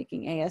 if you're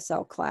taking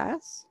ASL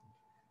class.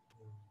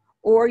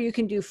 Or you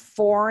can do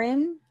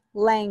foreign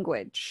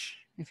language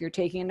if you're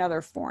taking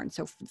another foreign.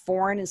 So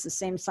foreign is the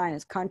same sign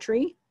as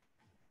country.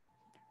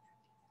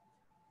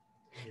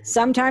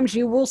 Sometimes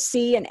you will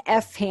see an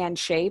F hand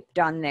shape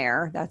done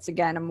there. That's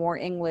again a more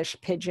English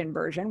pidgin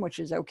version, which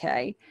is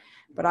okay.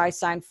 But I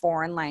sign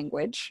foreign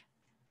language.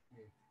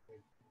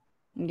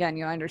 Again,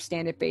 you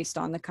understand it based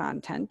on the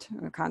content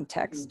or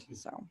context.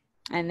 So,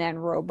 and then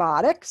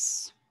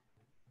robotics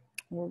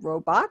or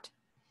robot,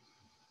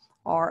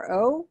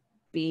 ROBOTIC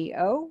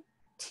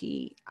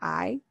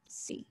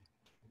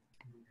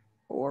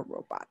or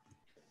robot.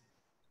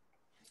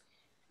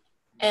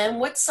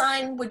 And what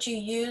sign would you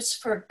use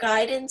for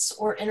guidance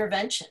or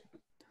intervention?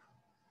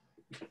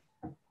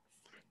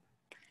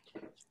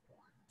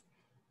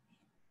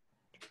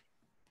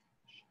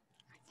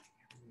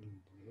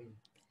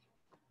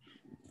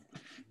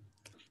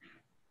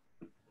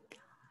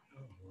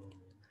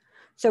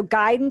 So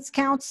guidance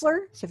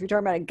counselor. So if you're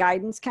talking about a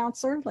guidance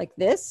counselor like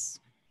this,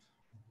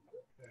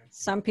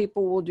 some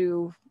people will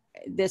do,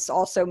 this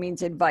also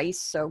means advice.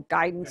 So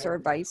guidance or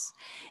advice.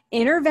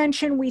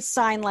 Intervention, we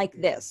sign like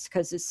this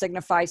because it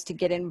signifies to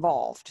get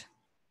involved.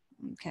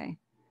 Okay.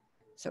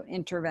 So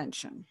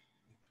intervention.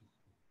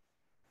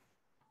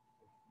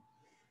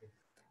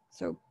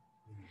 So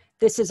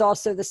this is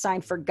also the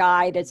sign for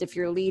guide, as if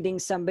you're leading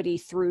somebody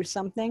through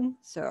something.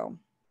 So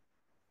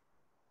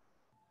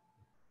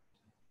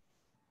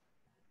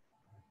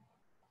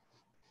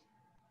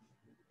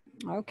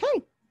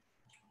okay.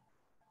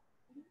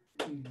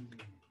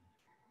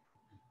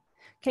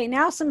 Okay,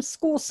 now some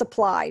school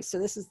supplies. So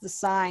this is the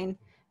sign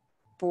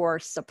for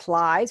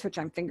supplies, which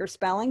I'm finger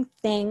spelling,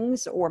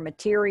 things or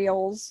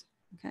materials.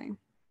 Okay.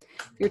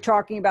 If you're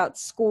talking about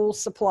school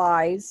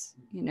supplies,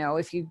 you know,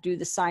 if you do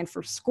the sign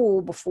for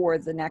school before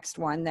the next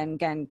one, then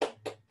again,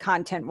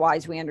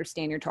 content-wise, we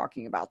understand you're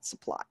talking about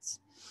supplies,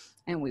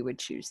 and we would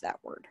choose that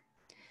word.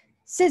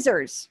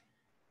 Scissors.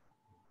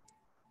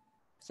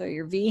 So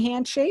your V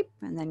hand shape,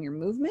 and then your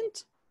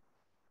movement.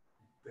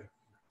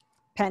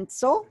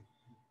 Pencil.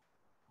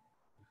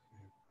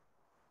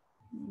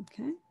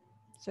 Okay,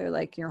 so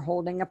like you're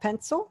holding a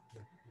pencil.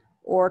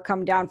 Or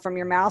come down from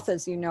your mouth.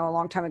 As you know, a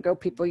long time ago,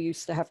 people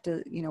used to have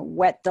to, you know,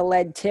 wet the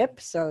lead tip.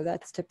 So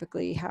that's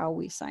typically how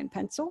we sign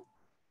pencil.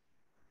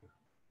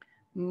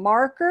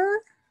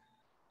 Marker,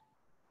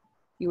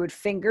 you would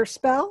finger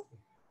spell.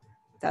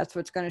 That's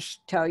what's going to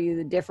tell you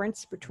the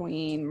difference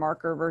between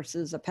marker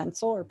versus a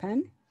pencil or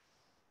pen.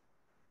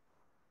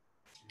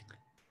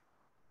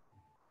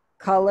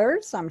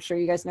 Colors, I'm sure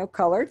you guys know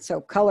colored.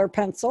 So color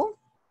pencil.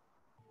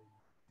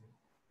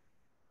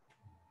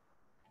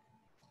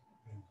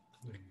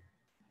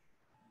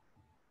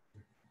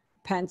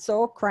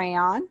 Pencil,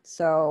 crayon.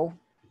 So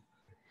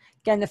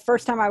again, the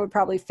first time I would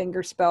probably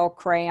finger spell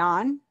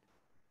crayon,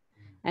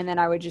 and then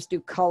I would just do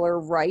color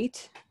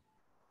right.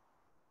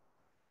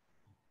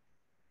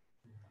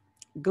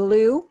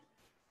 Glue.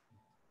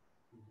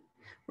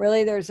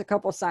 Really, there's a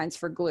couple signs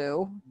for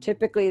glue.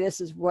 Typically, this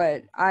is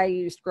what I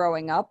used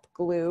growing up,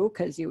 glue,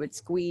 because you would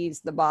squeeze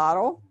the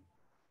bottle.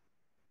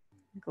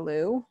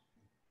 Glue.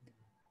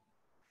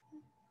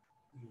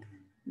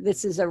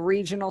 This is a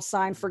regional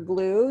sign for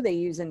glue they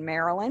use in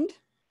Maryland.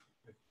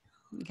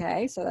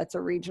 Okay, so that's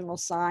a regional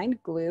sign,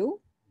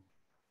 glue.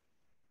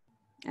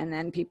 And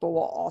then people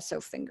will also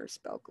finger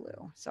spell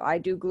glue. So I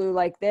do glue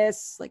like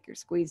this, like you're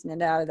squeezing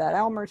it out of that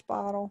Elmer's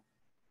bottle.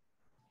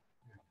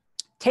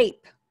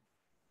 Tape.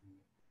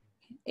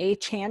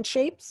 H hand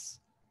shapes.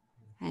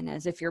 And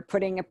as if you're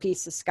putting a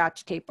piece of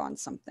Scotch tape on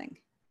something.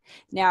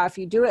 Now, if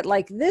you do it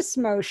like this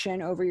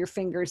motion over your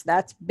fingers,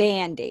 that's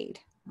Band-Aid,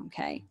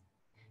 okay?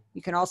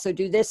 You can also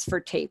do this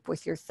for tape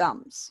with your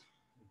thumbs.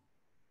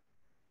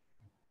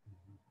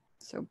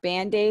 So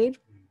Band-Aid,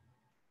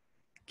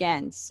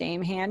 again,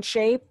 same hand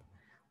shape,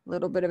 a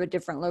little bit of a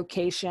different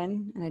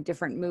location and a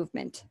different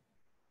movement.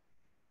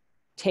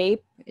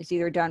 Tape is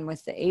either done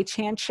with the H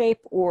hand shape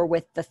or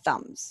with the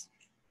thumbs.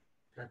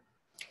 Okay.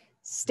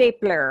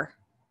 Stapler.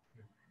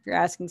 If you're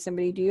asking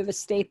somebody, do you have a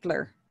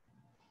stapler?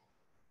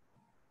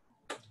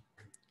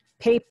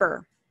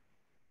 Paper.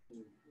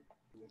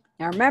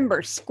 Now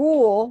remember,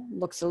 school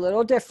looks a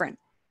little different.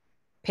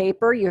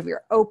 Paper, you have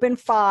your open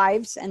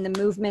fives, and the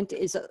movement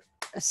is a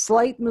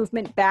slight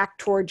movement back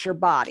towards your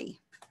body.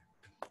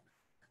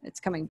 It's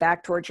coming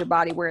back towards your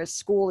body, whereas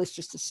school is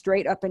just a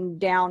straight up and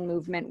down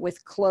movement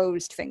with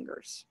closed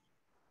fingers.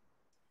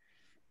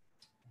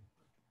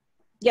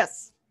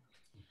 Yes?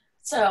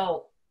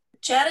 So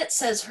Janet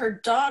says her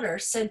daughter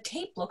said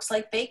tape looks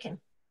like bacon.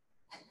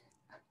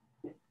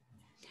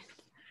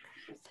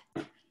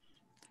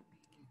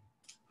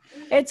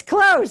 It's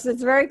close.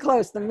 It's very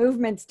close. The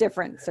movement's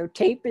different. So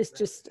tape is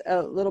just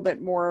a little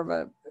bit more of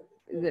a,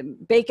 the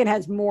bacon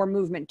has more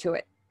movement to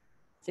it.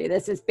 See,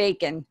 this is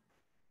bacon.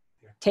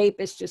 Tape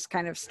is just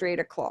kind of straight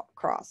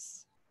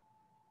across.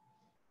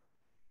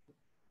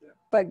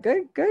 But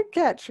good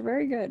catch.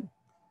 Very good.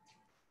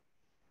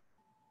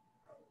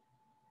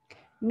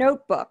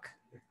 Notebook.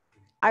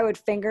 I would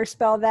finger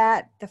spell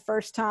that the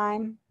first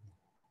time.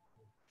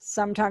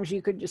 Sometimes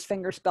you could just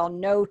finger spell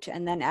note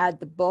and then add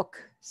the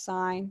book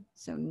sign.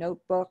 So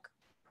notebook.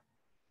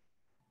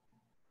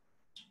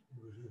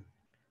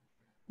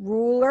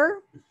 Ruler.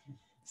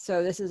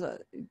 So this is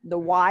the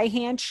Y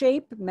hand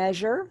shape,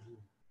 measure.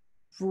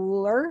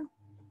 Ruler,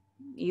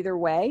 either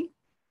way.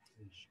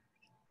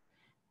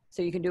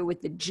 So you can do it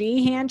with the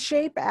G hand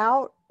shape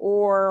out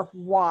or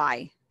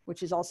Y,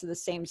 which is also the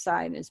same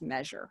side as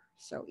measure.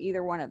 So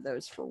either one of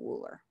those for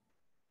ruler.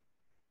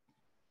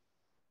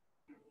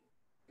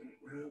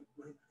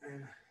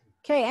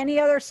 Okay, any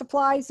other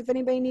supplies? If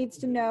anybody needs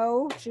to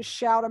know, just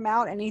shout them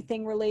out.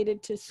 Anything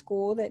related to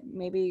school that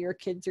maybe your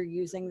kids are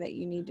using that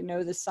you need to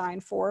know the sign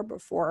for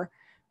before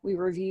we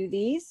review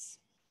these.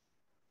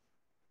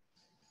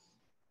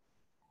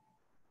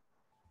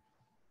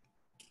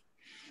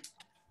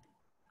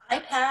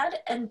 iPad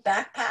and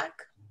backpack.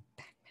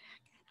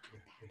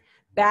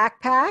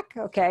 Backpack,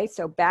 okay,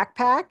 so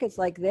backpack is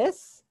like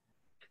this.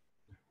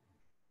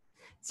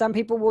 Some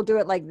people will do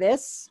it like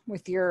this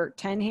with your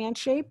 10 hand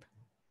shape.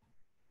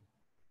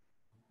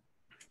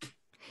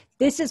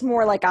 This is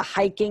more like a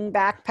hiking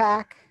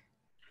backpack.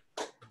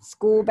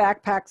 School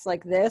backpacks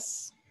like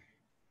this.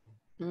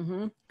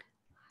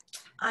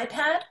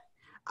 iPad?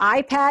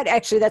 iPad,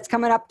 actually that's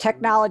coming up,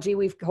 technology.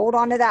 Hold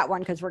on to that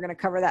one because we're going to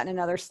cover that in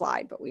another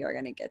slide, but we are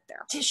going to get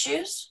there.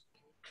 Tissues?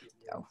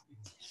 Oh.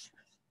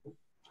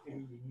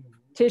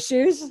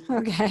 Tissues,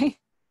 okay.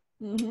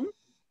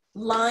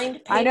 Lined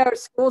paper? I know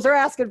schools are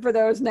asking for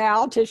those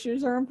now.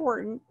 Tissues are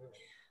important.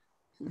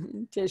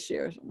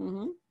 Tissues.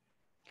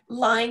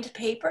 Lined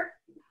paper?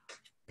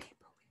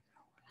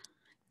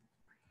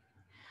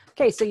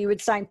 Okay, so you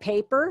would sign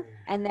paper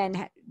and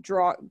then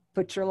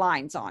put your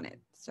lines on it.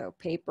 So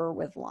paper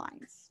with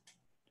lines.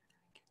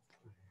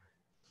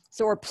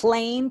 So or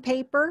plain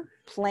paper,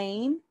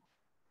 plain.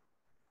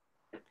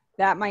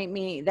 That might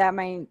mean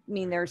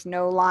there's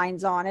no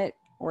lines on it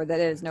or that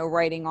there's no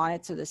writing on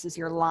it. So this is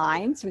your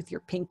lines with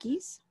your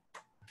pinkies.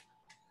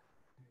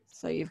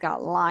 So you've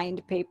got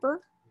lined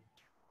paper.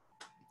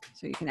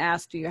 So you can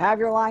ask, do you have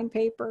your lined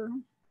paper?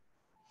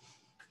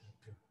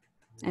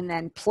 And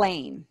then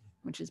plain,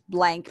 which is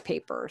blank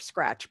paper or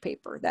scratch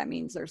paper. That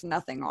means there's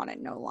nothing on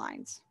it, no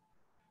lines.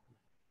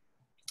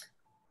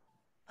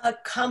 A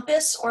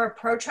compass or a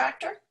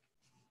protractor?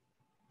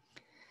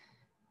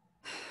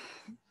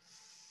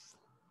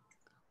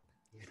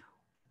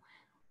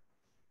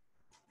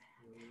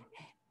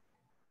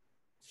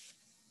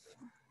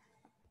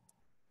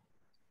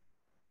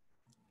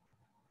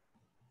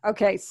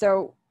 Okay,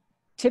 so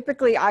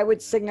typically I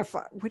would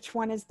signify, which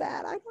one is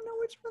that? I don't know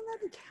which one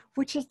that is.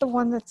 Which is the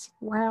one that's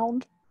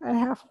round and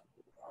half?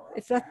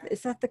 Is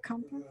that the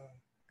compass?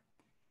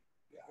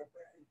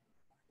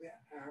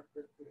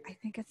 I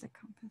think it's a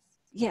compass.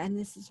 Yeah, and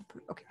this is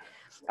okay.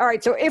 All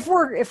right, so if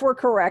we're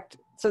correct,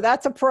 so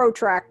that's a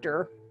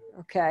protractor,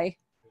 okay?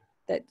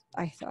 That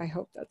I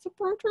hope that's a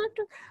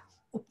protractor.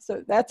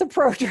 So that's a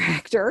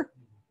protractor.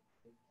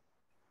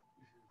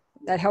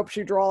 That helps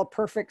you draw a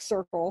perfect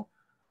circle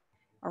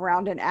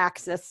around an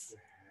axis.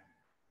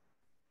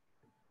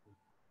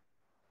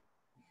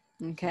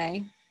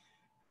 Okay.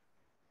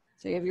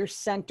 So you have your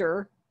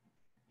center.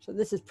 So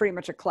this is pretty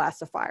much a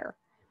classifier.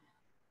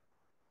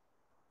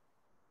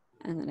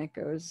 And then it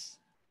goes,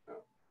 I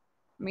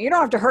mean, you don't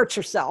have to hurt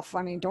yourself.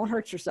 I mean, don't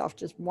hurt yourself.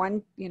 Just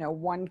one,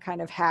 one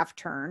kind of half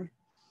turn.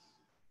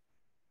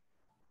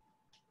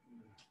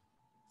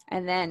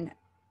 And then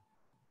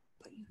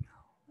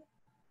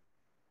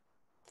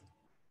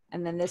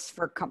this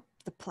for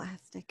the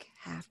plastic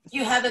half.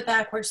 You have it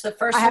backwards. The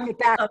first I have it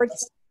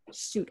backwards.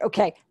 Shoot.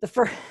 Okay. The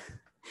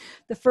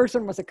first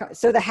one was a compass.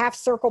 So the half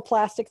circle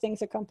plastic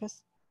thing's a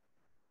compass.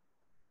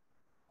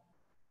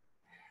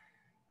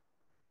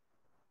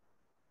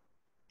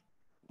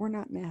 We're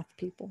not math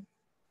people.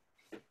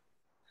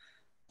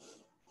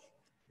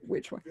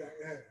 Which one?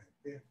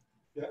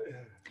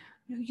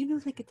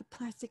 No, like at the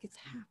plastic, it's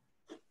half.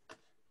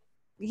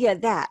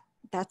 Yeah,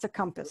 that's a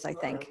compass, I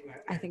think.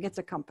 I think it's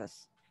a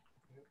compass.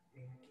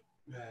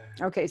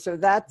 Okay, so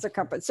that's a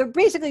compass. So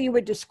basically you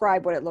would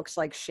describe what it looks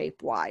like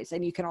shape-wise,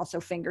 and you can also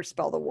finger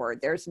spell the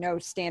word. There's no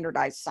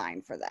standardized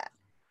sign for that.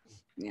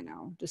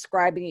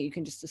 Describing it, you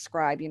can just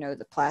describe,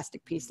 the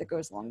plastic piece that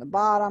goes along the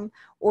bottom,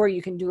 or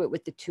you can do it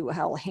with the two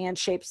hand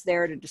shapes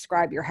there to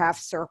describe your half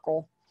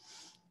circle.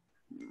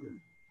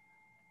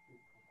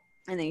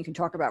 And then you can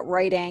talk about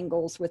right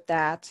angles with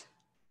that.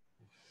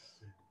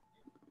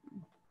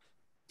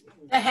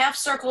 The half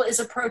circle is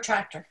a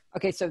protractor.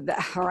 Okay, so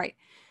all right.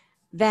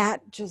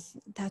 That's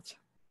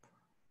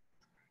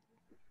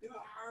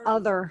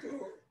other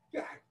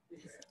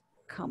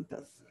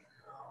compass.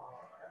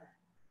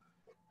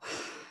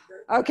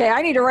 Okay,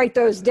 I need to write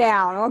those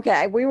down.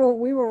 Okay, we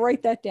will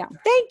write that down.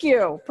 Thank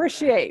you.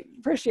 Appreciate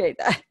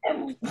that.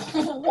 And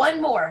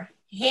one more,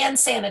 hand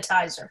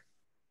sanitizer.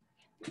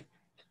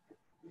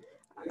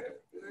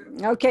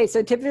 Okay,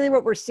 so typically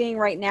what we're seeing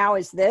right now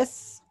is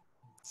this.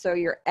 So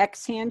your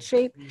X hand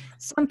shape.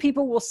 Some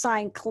people will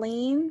sign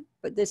clean,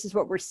 but this is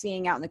what we're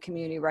seeing out in the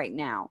community right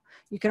now.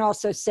 You can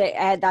also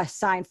add that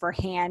sign for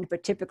hand,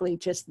 but typically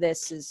just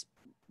this is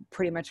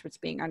pretty much what's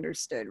being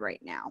understood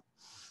right now.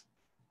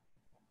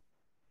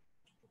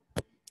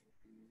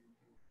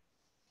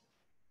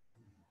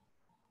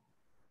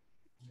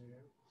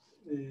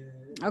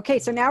 Okay,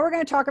 so now we're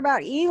going to talk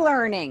about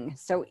e-learning.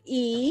 So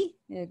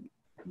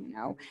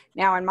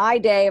now in my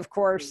day, of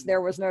course,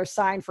 there was no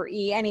sign for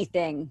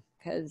anything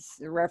because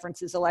the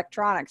reference is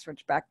electronics,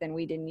 which back then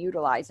we didn't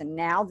utilize. And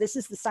now this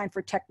is the sign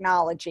for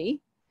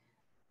technology.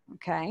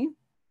 Okay,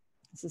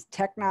 this is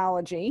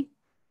technology.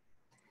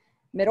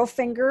 Middle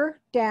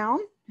finger down,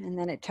 and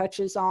then it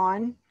touches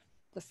on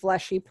the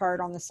fleshy part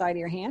on the side of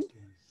your hand.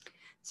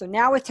 So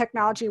now with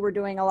technology, we're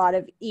doing a lot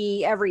of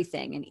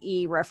everything, and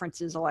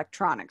references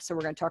electronics. So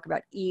we're going to talk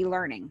about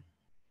e-learning.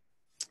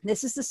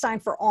 This is the sign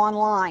for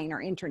online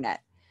or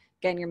internet.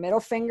 Again, your middle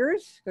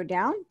fingers go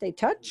down, they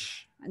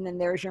touch, and then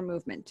there's your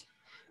movement,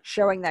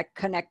 showing that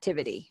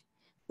connectivity.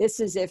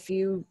 This is if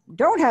you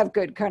don't have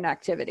good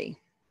connectivity.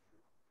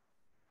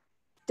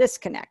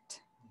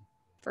 Disconnect.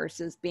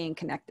 versus being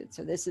connected.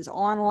 So this is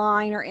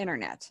online or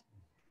internet.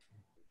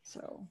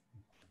 So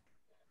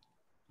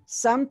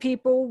some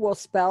people will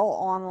spell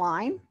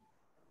online.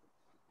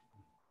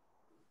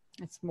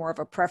 It's more of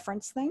a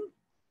preference thing.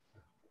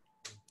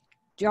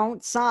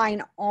 Don't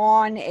sign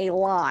on a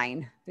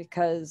line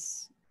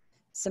because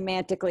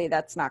semantically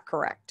that's not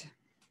correct.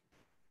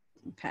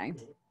 Okay.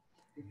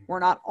 We're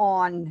not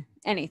on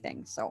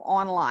anything. So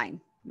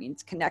online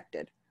means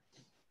connected.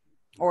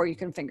 Or you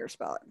can finger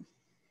spell it.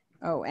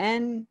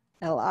 O-N-L-I-N-E.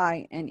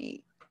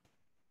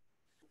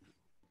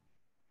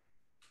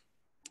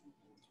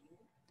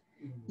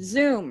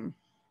 Zoom.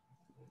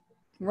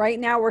 Right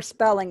now we're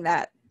spelling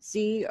that.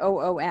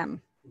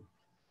 Z-O-O-M.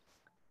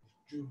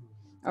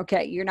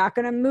 Okay, you're not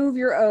going to move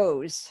your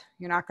O's.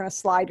 You're not going to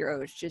slide your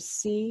O's.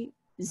 Just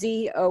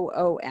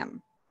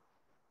Z-O-O-M.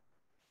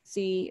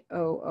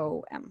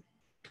 Z-O-O-M.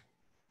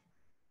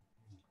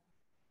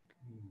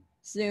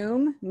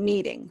 Zoom,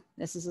 meeting.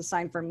 This is a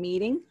sign for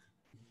meeting.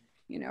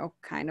 You know,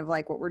 kind of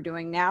like what we're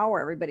doing now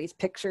where everybody's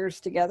pictures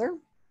together.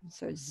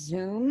 So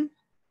Zoom,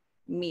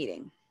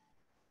 meeting.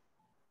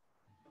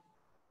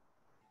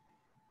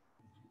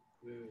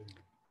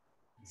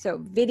 So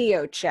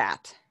video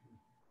chat.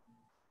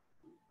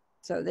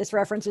 So this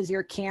references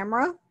your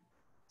camera.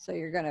 So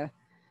you're going to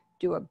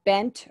do a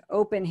bent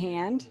open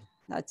hand.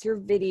 That's your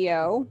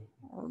video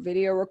or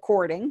video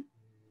recording.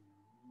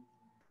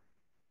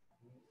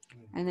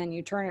 And then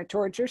you turn it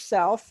towards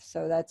yourself.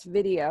 So that's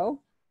video.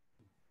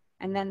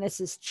 And then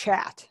this is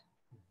chat.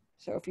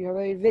 So if you have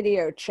a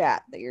video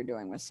chat that you're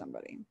doing with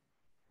somebody.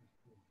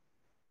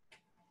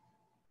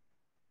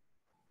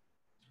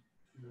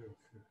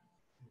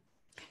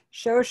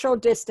 Social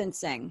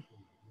distancing.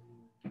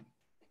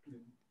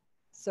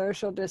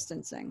 Social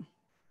distancing.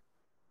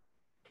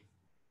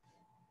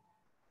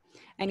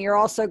 And you're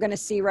also going to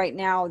see right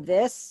now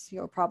this.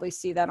 You'll probably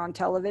see that on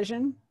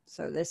television.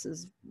 So this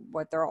is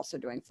what they're also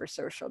doing for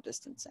social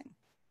distancing.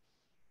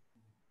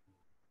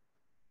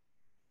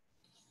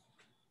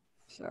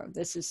 So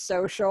this is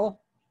social.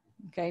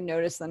 Okay,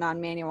 notice the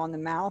non-manual on the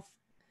mouth.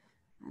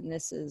 And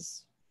this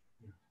is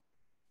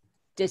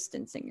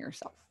distancing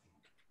yourself.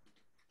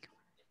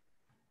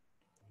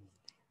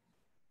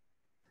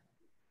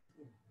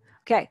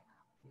 Okay.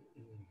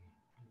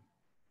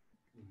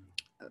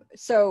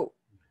 So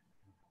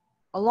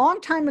a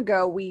long time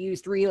ago, we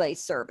used relay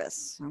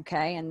service,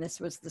 okay? And this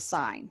was the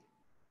sign,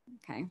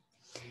 okay?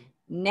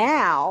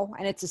 Now,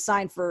 and it's a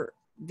sign for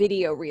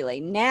video relay.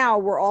 Now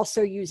we're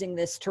also using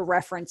this to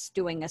reference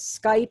doing a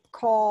Skype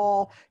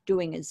call,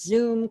 doing a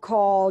Zoom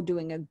call,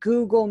 doing a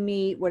Google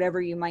Meet,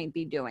 whatever you might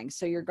be doing.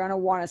 So you're going to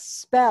want to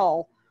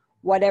spell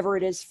whatever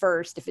it is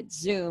first, if it's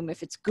Zoom,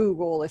 if it's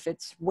Google, if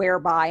it's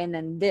whereby, and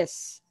then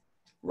this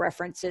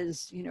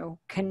references, you know,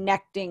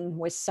 connecting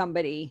with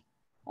somebody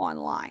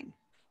online,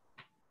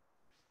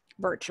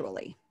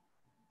 virtually.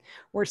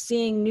 We're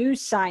seeing new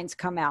signs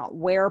come out,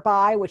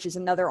 whereby, which is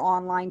another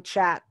online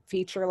chat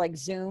feature like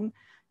Zoom.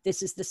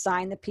 This is the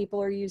sign that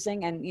people are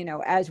using. And, you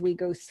know, as we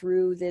go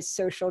through this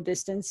social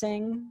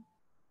distancing,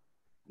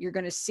 you're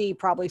going to see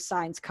probably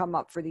signs come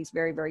up for these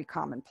very, very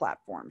common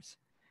platforms.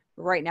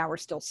 But right now, we're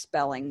still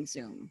spelling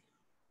Zoom.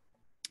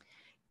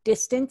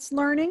 Distance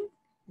learning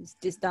is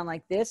just done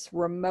like this,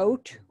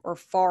 remote or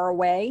far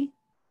away.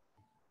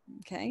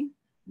 Okay,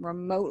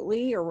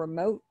 remotely or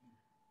remote.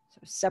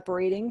 So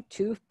separating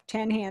two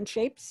 10-hand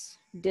shapes,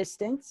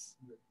 distance,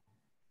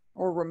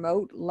 or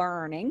remote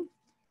learning.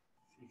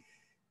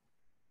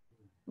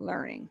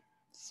 Learning.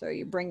 So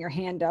you bring your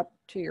hand up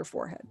to your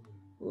forehead.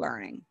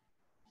 Learning.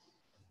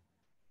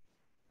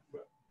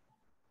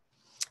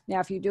 Now,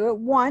 if you do it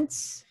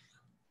once,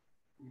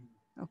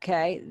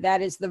 okay,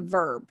 that is the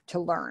verb, to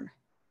learn.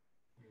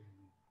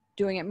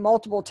 Doing it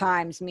multiple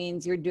times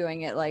means you're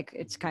doing it like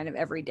it's kind of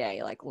every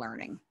day, like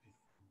learning.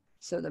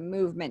 So the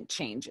movement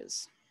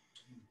changes.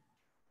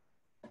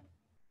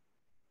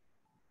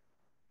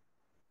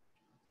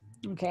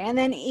 Okay, and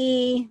then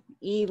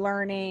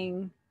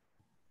e-learning,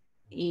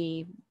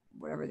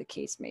 whatever the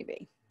case may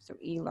be. So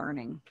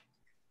e-learning.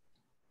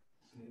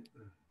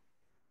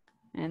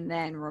 And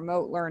then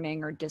remote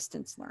learning or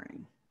distance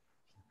learning.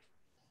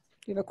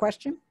 Do you have a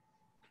question?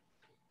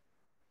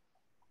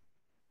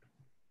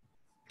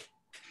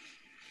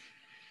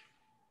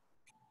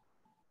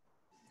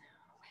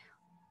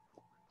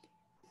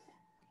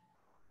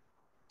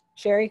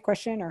 Sherry,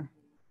 question, or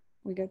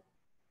we good?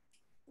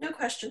 No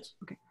questions.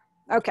 Okay.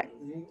 Okay.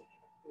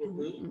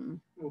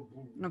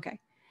 Okay.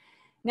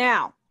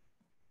 Now,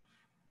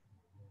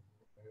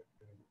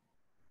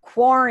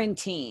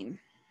 quarantine.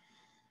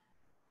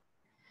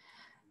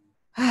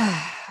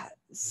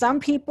 Some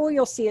people,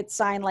 you'll see it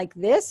signed like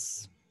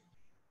this.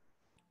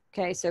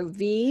 Okay, so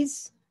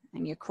V's,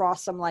 and you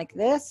cross them like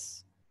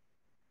this.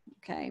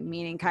 Okay,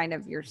 meaning kind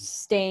of you're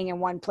staying in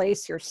one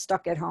place, you're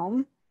stuck at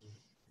home,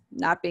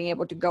 not being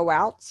able to go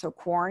out, so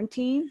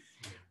quarantine.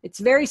 It's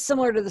very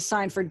similar to the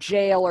sign for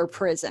jail or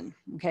prison,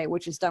 okay,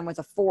 which is done with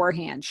a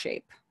 4-hand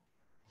shape.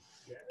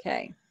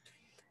 Okay,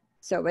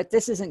 so, but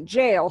this isn't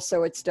jail,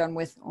 so it's done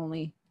with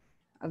only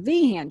a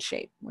V hand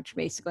shape, which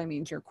basically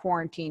means you're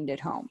quarantined at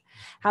home.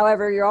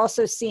 However, you're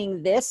also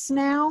seeing this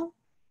now.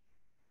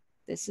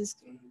 This is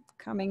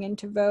coming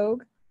into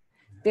vogue.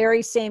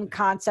 Very same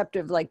concept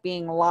of like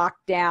being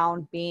locked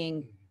down,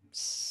 being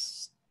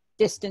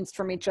distanced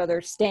from each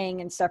other,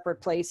 staying in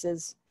separate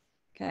places.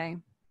 Okay.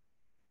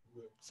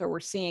 So we're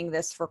seeing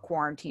this for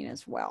quarantine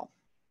as well.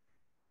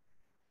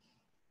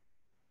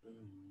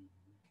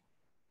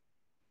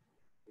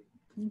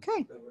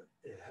 Okay.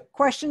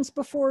 Questions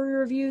before we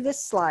review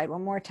this slide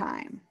one more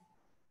time?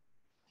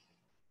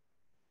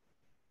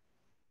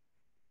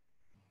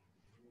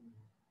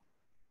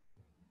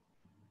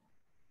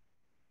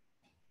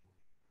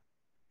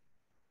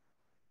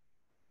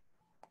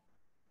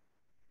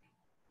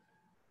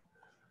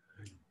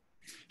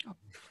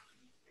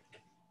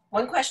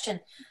 One question,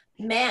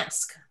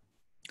 mask.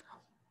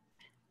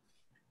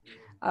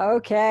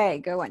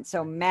 Okay, good one.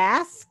 So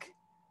mask,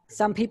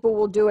 some people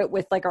will do it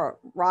with like a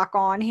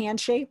rock-on hand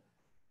shape.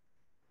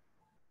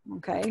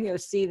 Okay, you'll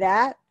see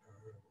that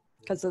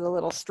because of the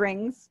little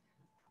strings,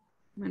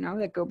 you know,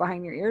 that go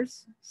behind your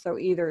ears. So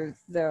either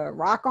the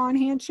rock-on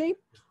hand shape,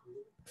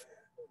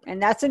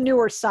 and that's a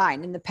newer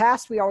sign. In the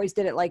past, we always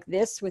did it like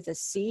this with a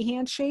C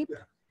hand shape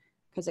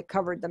because it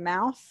covered the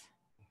mouth.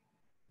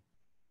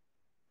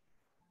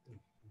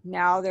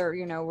 Now they're,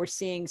 you know, we're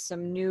seeing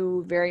some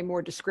new, very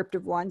more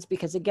descriptive ones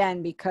because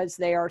again, because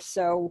they are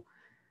so,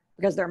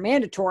 because they're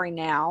mandatory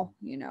now,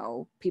 you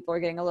know, people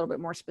are getting a little bit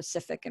more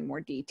specific and more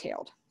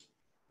detailed.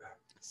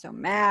 So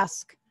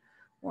mask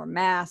or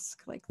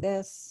mask like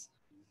this.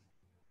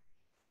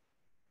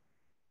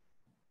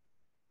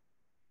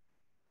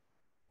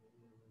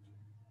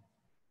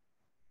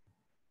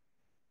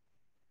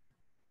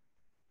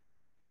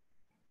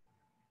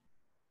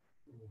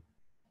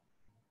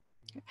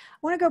 I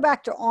want to go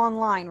back to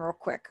online real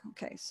quick.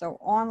 Okay, so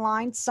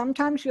online,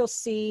 sometimes you'll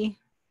see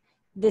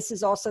this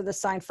is also the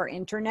sign for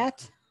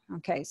internet.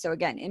 Okay, so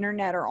again,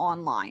 internet or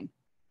online.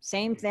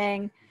 Same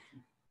thing.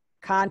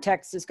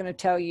 Context is going to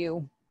tell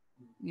you,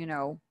 you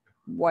know,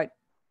 what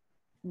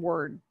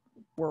word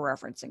we're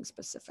referencing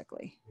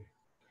specifically.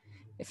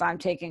 If I'm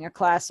taking a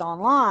class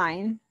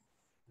online,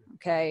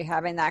 okay,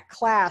 having that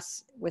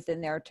class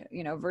within there,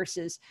 you know,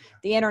 versus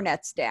the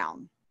internet's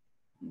down.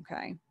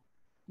 Okay.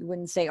 You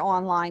wouldn't say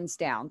online's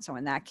down. So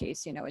in that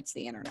case, you know, it's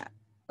the internet,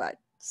 but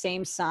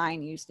same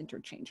sign used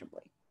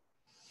interchangeably.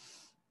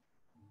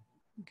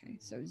 Okay,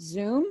 so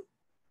Zoom,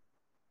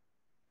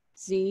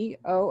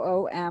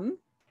 Z-O-O-M.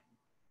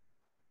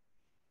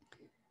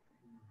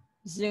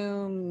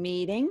 Zoom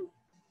meeting.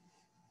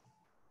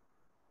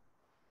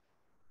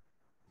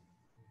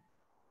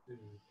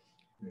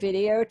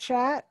 Video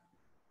chat.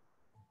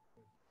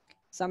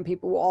 Some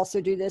people will also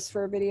do this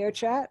for a video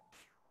chat.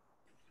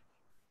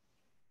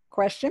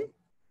 Question?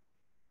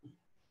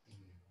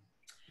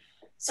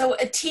 So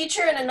a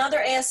teacher in another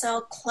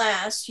ASL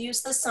class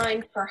used the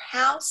sign for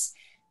house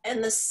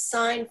and the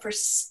sign for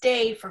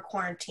stay for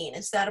quarantine.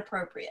 Is that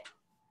appropriate?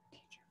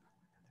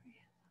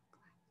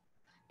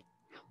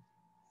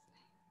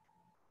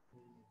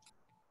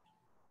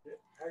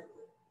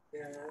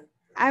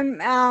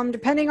 I'm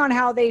depending on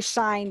how they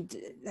signed,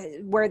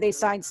 where they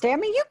signed stay. I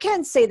mean, you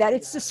can say that.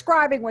 It's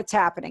describing what's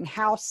happening.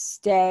 House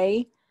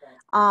stay.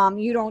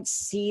 You don't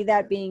see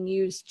that being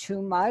used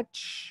too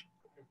much.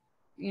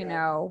 You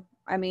know,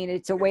 I mean,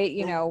 it's a way,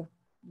 you know,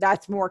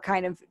 that's more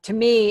kind of, to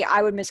me,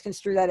 I would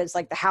misconstrue that as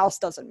like the house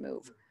doesn't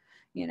move.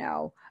 You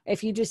know,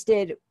 if you just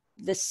did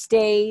the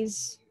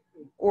stays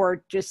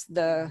or just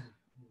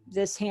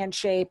this hand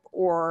shape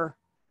or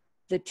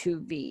the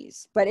two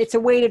V's, but it's a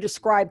way to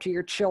describe to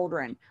your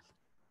children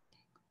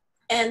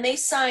and they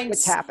signed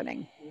what's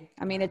happening.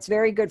 I mean, it's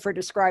very good for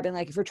describing,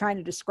 like if you're trying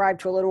to describe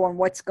to a little one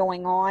what's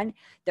going on,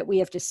 that we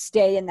have to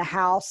stay in the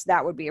house,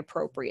 that would be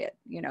appropriate,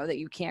 you know, that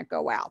you can't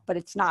go out. But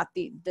it's not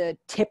the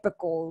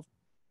typical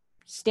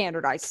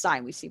standardized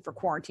sign we see for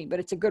quarantine, but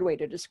it's a good way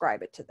to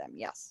describe it to them,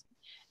 yes.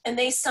 And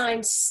they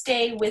signed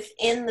stay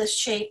within the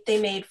shape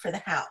they made for the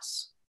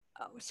house.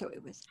 Oh, so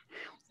it was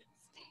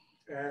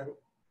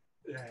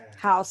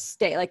house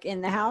stay, like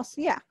in the house,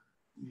 yeah.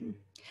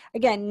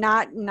 Again,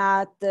 not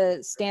the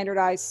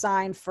standardized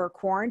sign for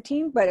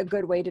quarantine, but a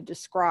good way to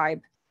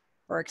describe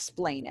or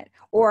explain it.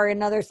 Or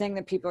another thing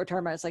that people are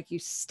talking about is like you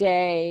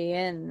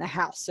stay in the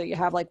house. So you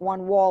have like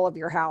one wall of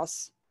your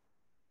house,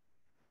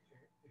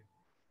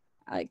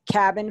 like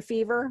cabin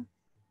fever.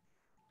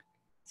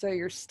 So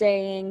you're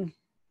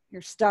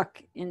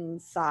stuck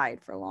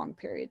inside for long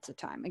periods of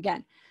time.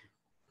 Again,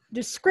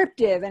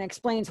 descriptive and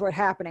explains what's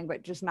happening,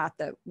 but just not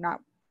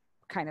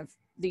kind of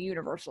the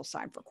universal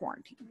sign for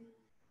quarantine.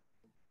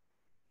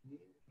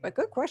 But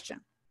good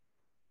question.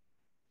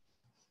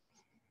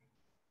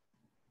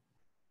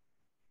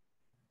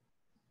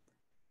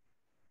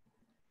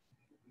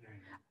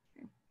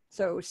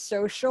 So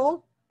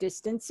social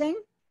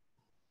distancing.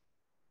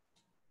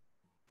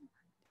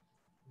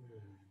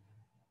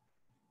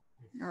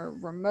 Or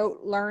remote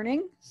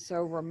learning.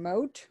 So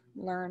remote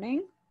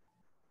learning.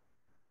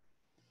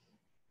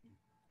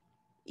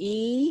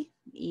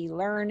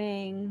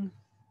 E-learning,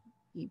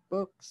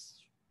 e-books,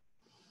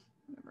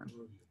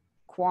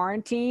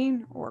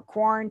 quarantine or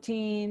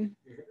quarantine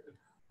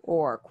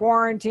or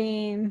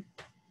quarantine.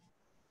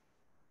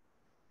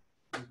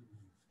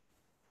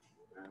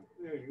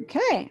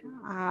 Okay,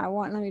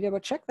 let me double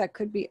check. That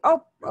could be,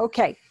 oh,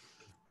 okay.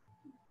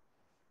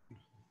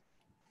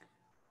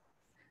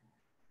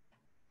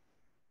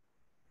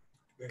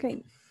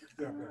 Okay.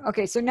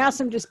 Okay, so now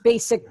some just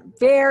basic,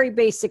 very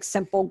basic,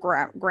 simple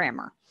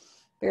grammar.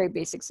 Very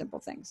basic, simple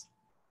things.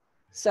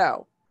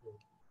 So,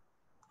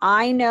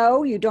 I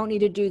know, you don't need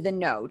to do the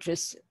no.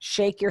 Just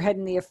shake your head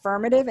in the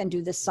affirmative and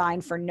do the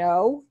sign for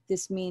no.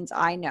 This means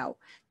I know.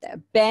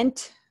 The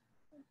bent,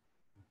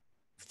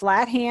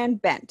 flat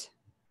hand, bent.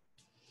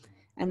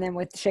 And then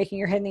with shaking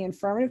your head in the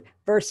affirmative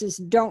versus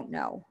don't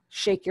know.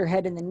 Shake your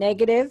head in the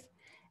negative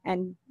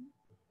and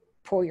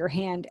pull your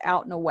hand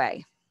out and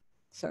away.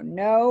 So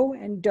no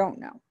and don't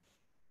know.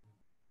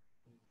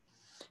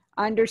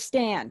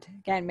 Understand.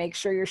 Again, make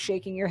sure you're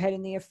shaking your head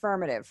in the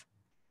affirmative.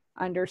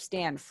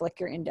 Understand. Flick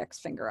your index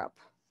finger up.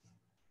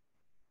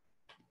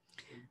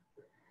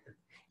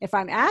 If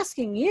I'm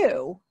asking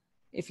you,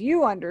 if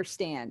you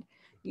understand,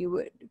 you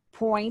would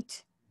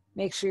point,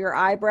 make sure your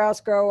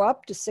eyebrows go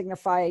up to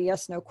signify a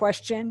yes, no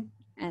question,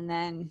 and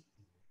then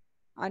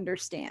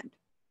understand.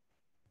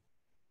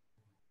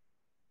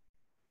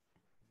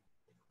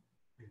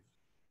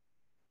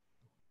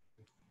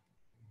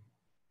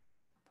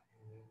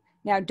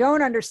 Now,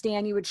 don't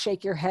understand, you would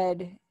shake your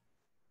head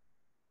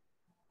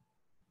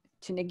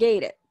to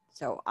negate it.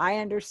 So I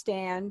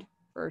understand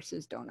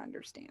versus don't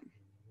understand.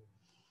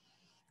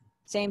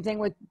 Same thing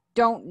with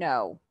don't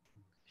know.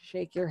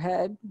 Shake your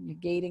head,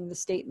 negating the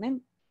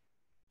statement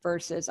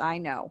versus I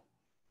know.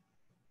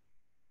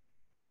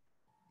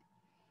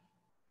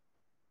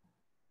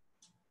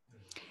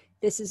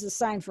 This is a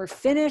sign for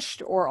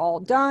finished or all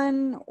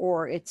done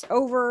or it's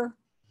over.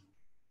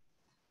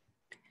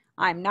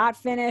 I'm not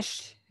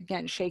finished.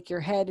 Again, shake your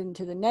head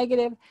into the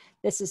negative.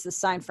 This is the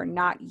sign for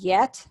not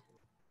yet.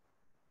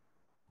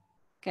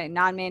 Okay,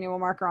 non-manual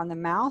marker on the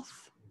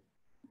mouth.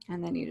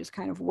 And then you just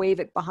kind of wave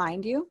it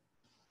behind you.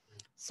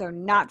 So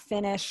not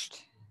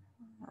finished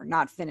or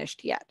not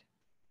finished yet.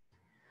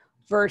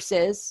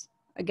 Versus,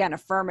 again,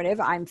 affirmative,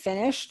 I'm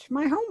finished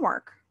my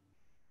homework.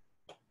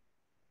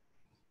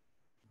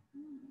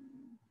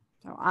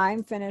 So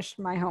I'm finished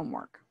my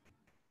homework.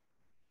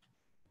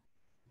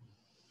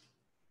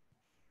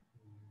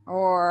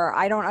 Or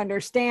I don't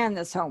understand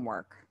this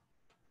homework.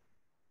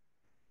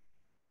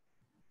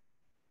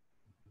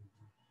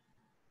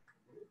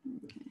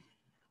 Okay.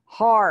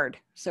 Hard.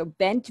 So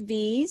bent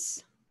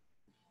V's.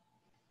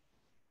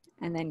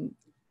 And then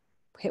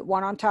hit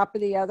one on top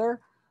of the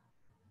other.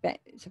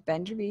 So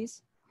bend your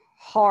V's.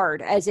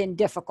 Hard, as in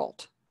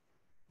difficult.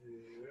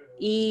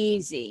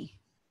 Easy.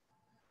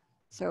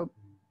 So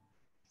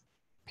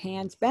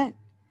hands bent.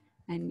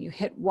 And you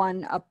hit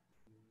one up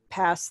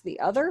past the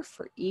other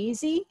for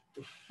easy.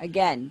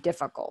 Again,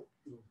 difficult.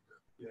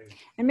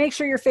 And make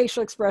sure your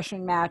facial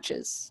expression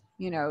matches.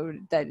 You know,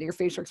 that your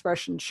facial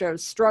expression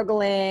shows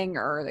struggling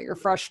or that you're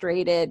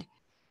frustrated.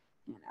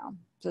 You know,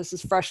 so this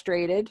is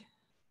frustrated.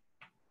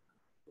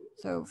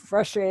 So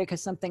frustrated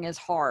because something is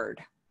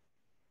hard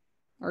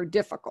or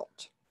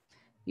difficult.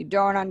 You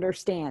don't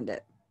understand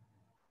it.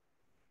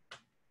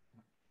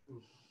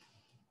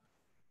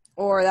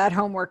 Or that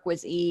homework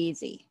was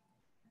easy.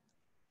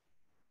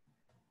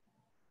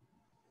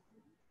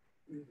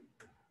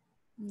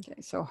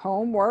 Okay, so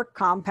homework,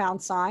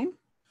 compound sign.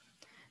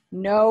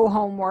 No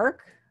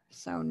homework,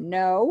 so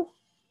no,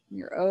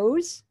 your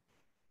O's.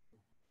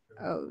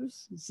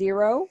 O's,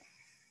 zero.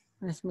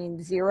 This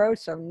means zero,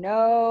 so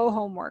no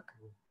homework.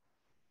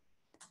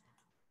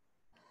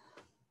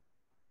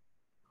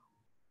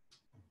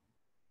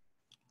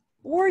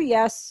 Or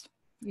yes,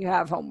 you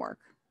have homework.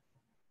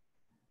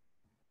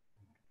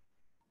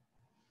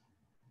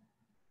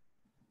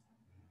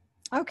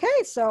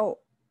 Okay, so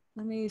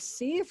let me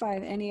see if I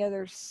have any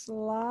other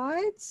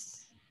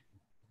slides.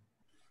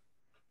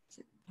 Is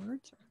it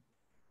words?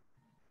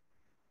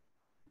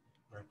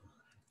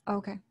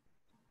 Okay.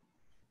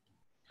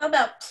 How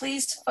about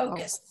please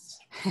focus?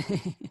 Oh.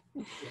 Okay.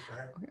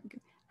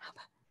 How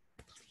about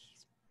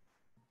please?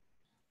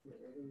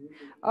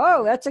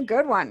 Oh, that's a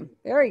good one.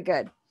 Very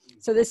good.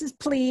 So this is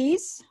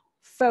please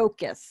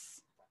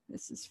focus.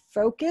 This is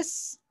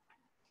focus.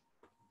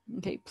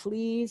 Okay,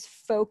 please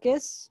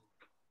focus.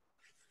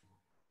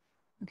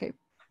 Okay,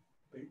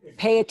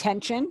 pay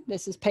attention.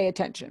 This is pay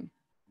attention.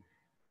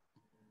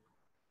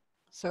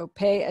 So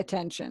pay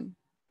attention.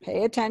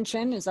 Pay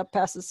attention is up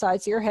past the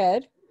sides of your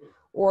head.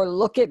 Or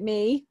look at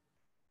me.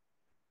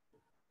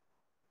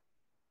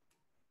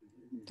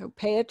 So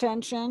pay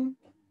attention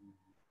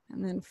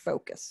and then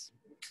focus.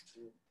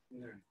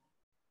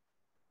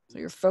 So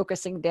you're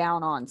focusing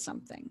down on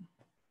something.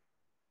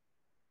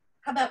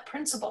 How about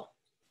principal?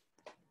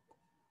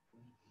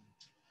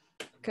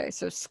 Okay,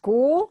 so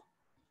school,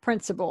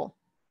 principal.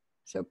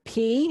 So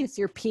P is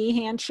your P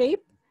hand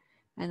shape,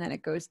 and then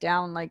it goes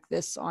down like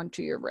this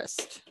onto your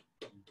wrist.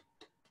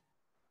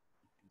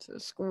 So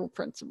school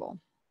principal.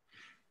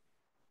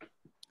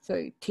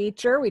 So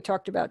teacher, we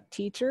talked about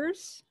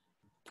teachers.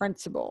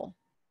 Principal.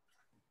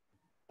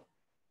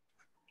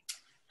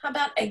 How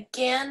about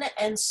again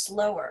and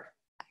slower?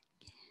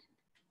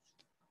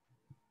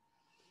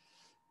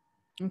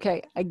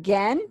 Okay,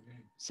 again.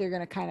 So you're going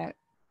to kind of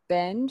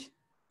bend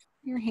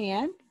your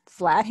hand,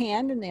 flat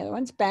hand, and the other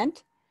one's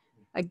bent.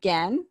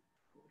 Again.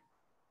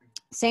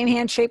 Same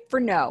hand shape for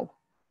no.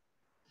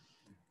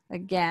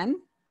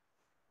 Again.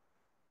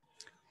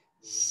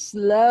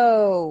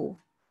 Slow.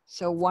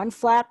 So one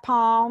flat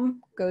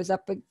palm goes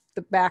up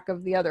the back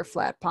of the other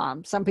flat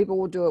palm. Some people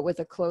will do it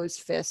with a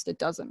closed fist. It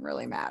doesn't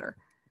really matter.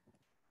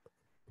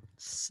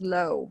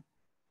 Slow.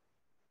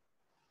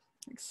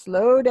 Like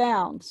slow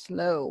down,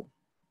 slow.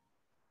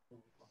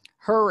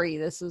 Hurry,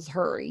 this is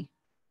hurry.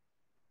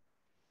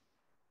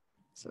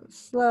 So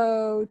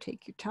slow,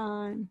 take your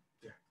time.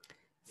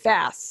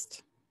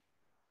 Fast.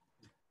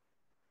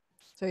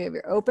 So you have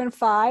your open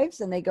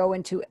fives and they go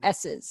into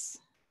S's.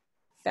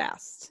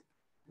 Fast.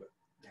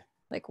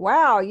 Like,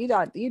 wow, you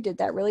did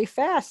that really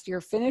fast.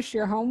 You're finished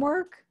your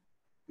homework?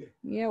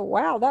 Yeah,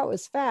 wow, that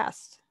was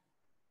fast.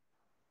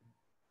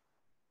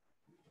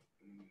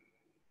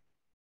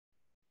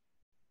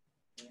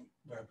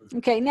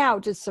 Okay, now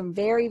just some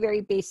very,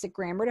 very basic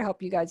grammar to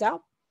help you guys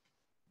out.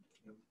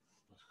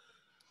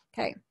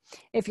 Okay,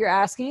 if you're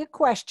asking a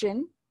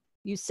question,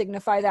 you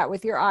signify that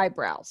with your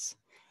eyebrows.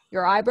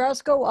 Your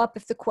eyebrows go up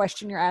if the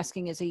question you're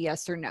asking is a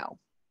yes or no.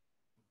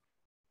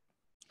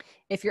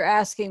 If you're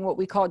asking what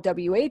we call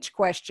WH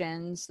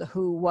questions, the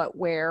who, what,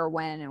 where,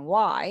 when, and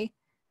why,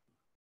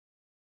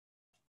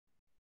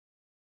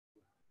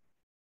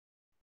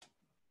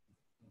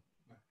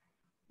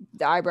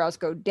 the eyebrows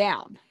go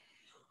down.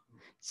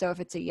 So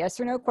if it's a yes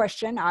or no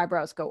question,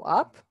 eyebrows go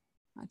up.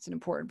 That's an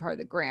important part of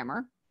the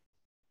grammar.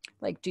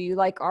 Like, do you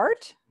like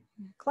art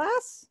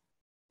class?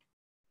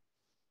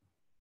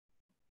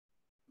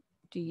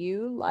 Do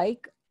you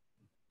like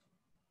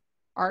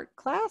art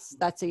class?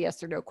 That's a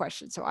yes or no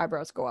question. So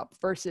eyebrows go up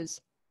versus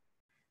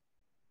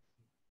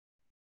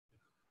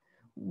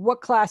what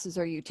classes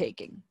are you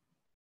taking?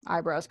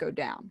 Eyebrows go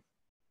down.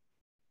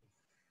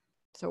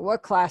 So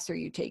what class are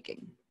you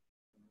taking?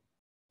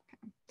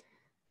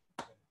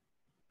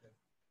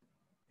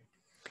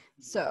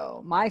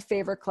 So my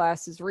favorite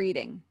class is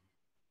reading.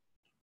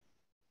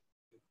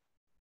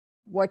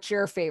 What's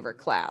your favorite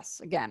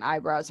class? Again,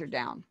 eyebrows are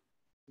down.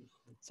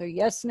 So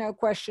yes, no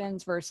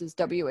questions versus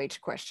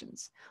WH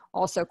questions.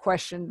 Also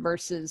question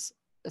versus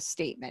a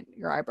statement.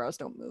 Your eyebrows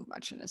don't move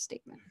much in a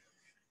statement.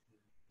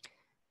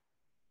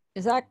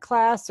 Is that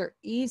class or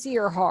easy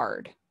or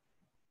hard?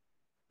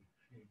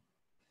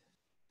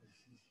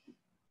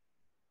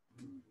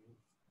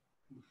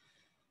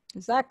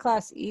 Is that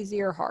class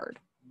easy or hard?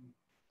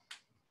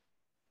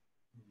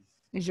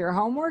 Is your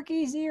homework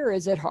easy or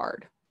is it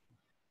hard?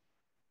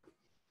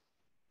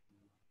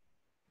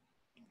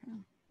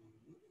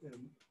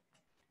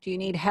 Do you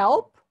need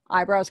help?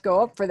 Eyebrows go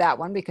up for that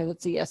one because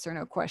it's a yes or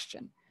no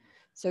question.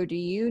 So do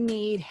you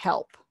need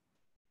help?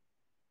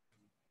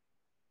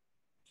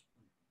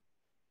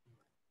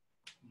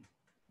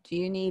 Do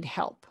you need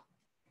help?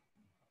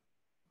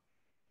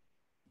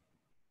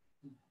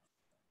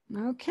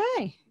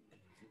 Okay.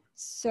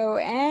 So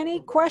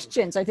any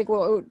questions? I think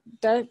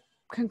that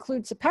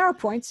concludes the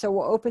PowerPoint. So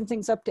we'll open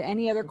things up to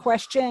any other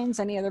questions,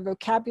 any other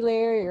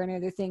vocabulary or any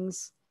other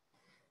things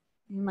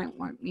you might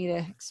want me to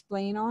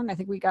explain on. I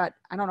think we got,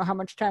 I don't know how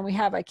much time we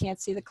have. I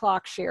can't see the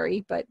clock,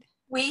 Sherry, but.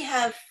 We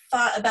have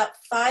about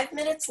 5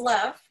 minutes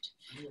left.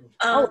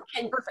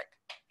 Perfect.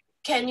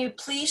 Can you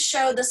please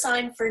show the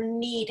sign for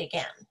need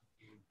again?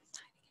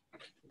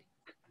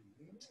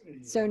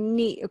 So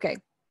need, okay.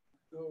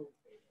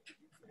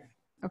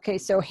 Okay,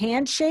 so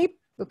hand shape,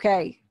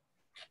 okay.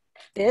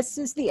 This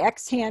is the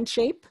X hand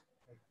shape,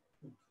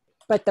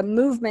 but the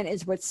movement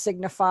is what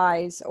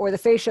signifies, or the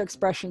facial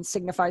expression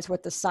signifies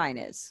what the sign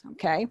is,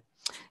 okay?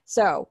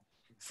 So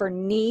for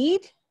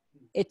need,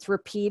 it's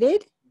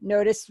repeated.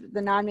 Notice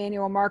the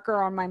non-manual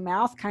marker on my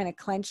mouth, kind of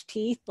clenched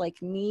teeth,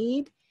 like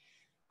need,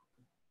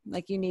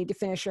 like you need to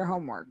finish your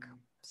homework.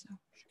 So.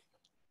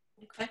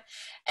 Okay,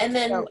 and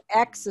then so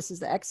X, this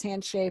is the X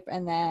hand shape,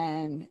 and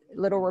then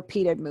little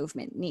repeated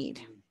movement,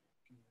 need.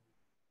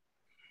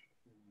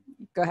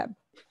 Go ahead.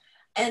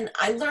 And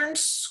I learned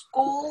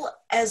school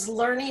as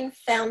learning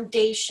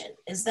foundation.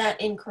 Is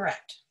that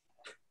incorrect?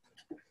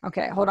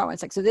 Okay, hold on one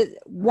sec. So this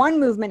one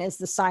movement is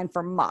the sign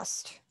for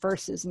must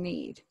versus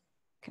need.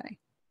 Okay.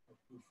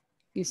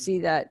 You see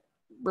that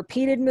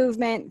repeated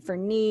movement for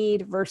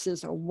need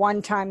versus a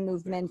one-time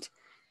movement,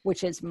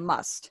 which is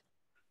must.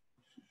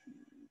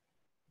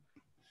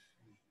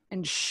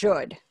 And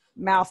should.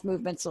 Mouth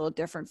movement's a little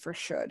different for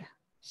should.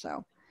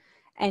 So,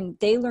 and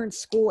they learn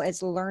school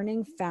as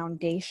learning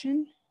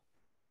foundation.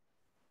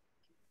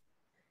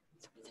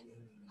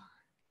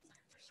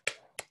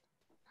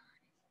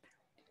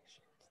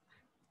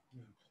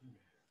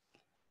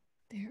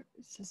 There,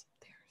 it says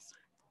there's.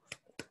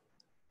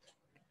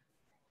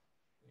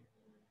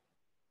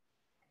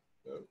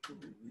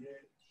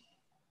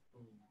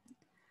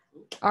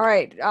 All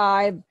right.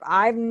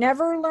 I've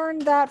never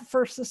learned that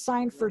first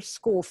sign for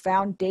school.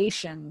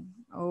 Foundation.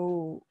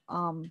 Oh,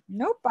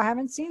 nope, I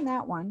haven't seen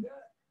that one.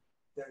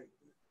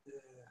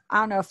 I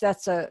don't know if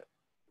that's a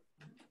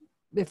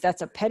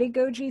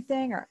pedagogy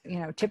thing, or, you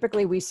know,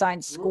 typically we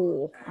sign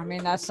school. I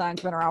mean, that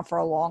sign's been around for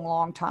a long,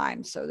 long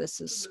time. So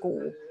this is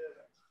school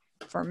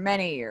for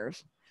many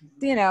years.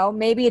 You know,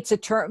 maybe it's a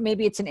term,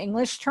 maybe it's an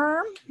English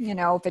term, you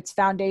know, if it's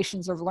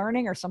foundations of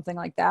learning or something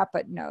like that.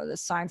 But no, the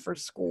sign for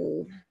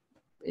school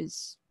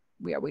is,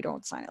 yeah, we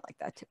don't sign it like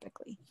that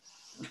typically.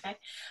 Okay.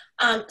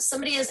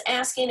 Somebody is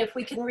asking if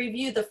we can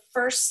review the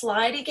first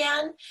slide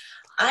again.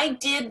 I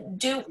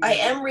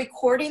am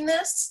recording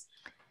this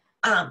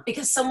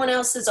because someone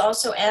else is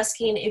also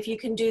asking if you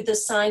can do the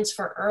signs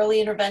for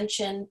early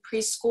intervention,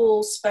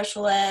 preschool,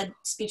 special ed,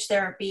 speech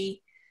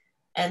therapy,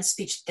 and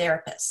speech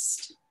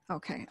therapist.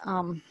 Okay.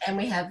 And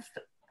we have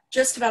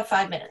just about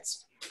 5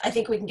 minutes. I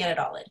think we can get it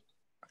all in.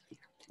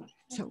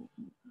 So,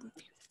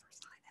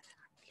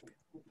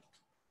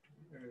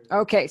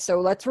 okay, so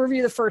let's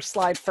review the first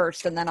slide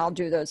first, and then I'll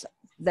do those.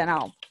 Then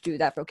I'll do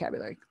that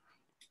vocabulary.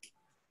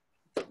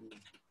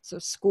 So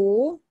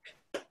school,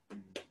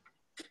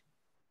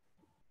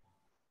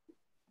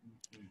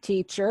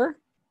 teacher,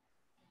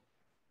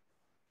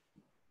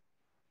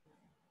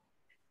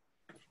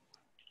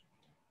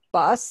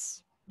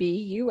 bus,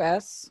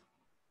 B-U-S,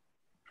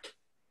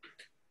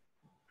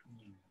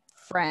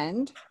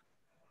 friend,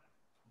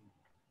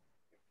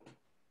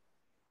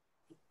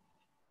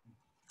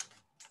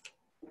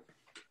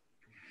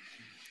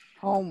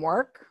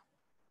 homework,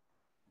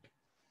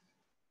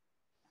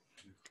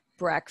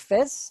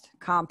 breakfast,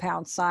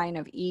 compound sign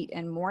of eat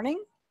and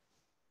morning,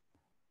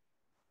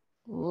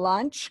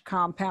 lunch,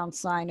 compound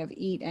sign of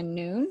eat and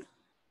noon,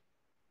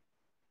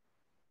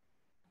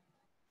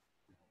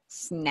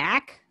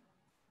 snack,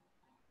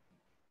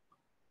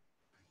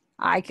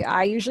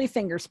 I usually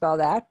finger spell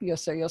that.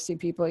 So you'll see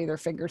people either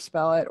finger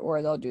spell it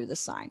or they'll do the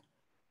sign.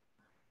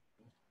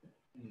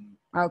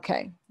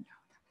 Okay.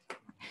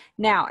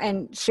 Now,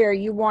 and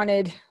Sherry, you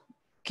wanted,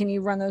 can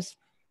you run those?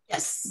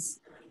 Yes.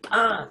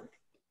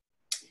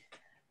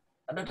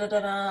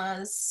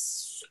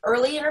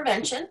 Early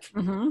intervention,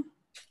 Mm-hmm.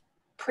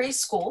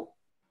 preschool,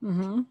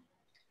 Mm-hmm.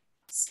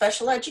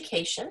 special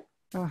education,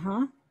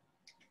 Uh-huh.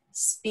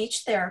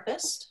 speech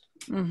therapist,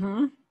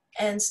 Mm-hmm.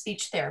 and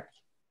speech therapy.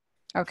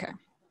 Okay.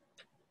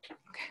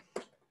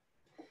 Okay.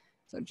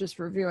 So just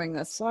reviewing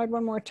this slide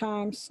one more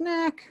time.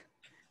 Snack.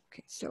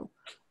 Okay, so.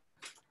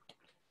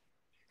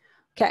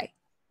 Okay.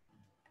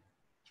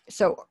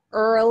 So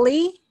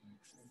early,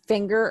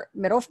 finger,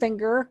 middle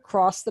finger,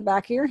 cross the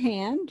back of your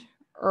hand,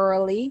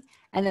 early,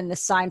 and then the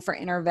sign for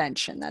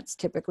intervention. That's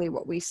typically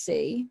what we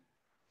see.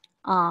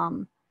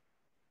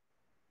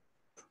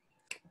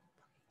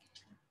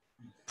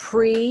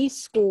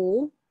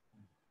 Preschool,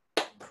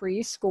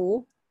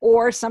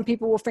 or some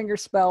people will finger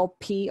spell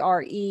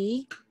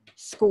P-R-E,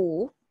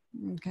 school,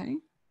 okay.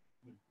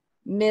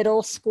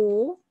 Middle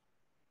school,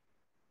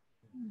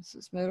 this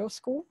is middle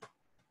school,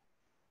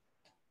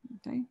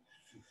 okay.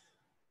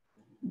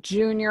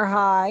 Junior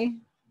high,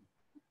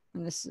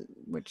 and this is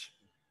which,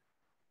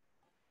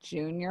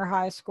 junior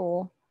high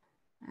school,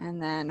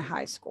 and then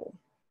high school,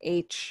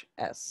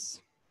 HS.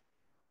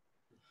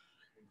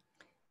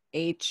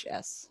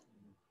 HS.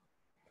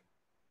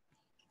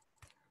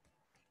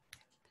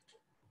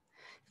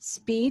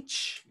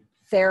 Speech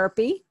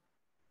therapy.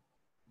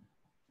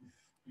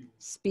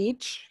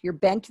 Speech, your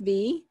bent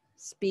V,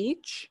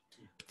 speech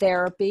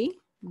therapy,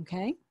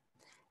 okay?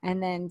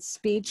 And then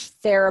speech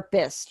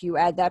therapist, you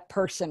add that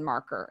person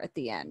marker at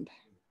the end.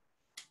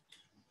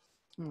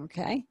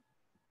 Okay.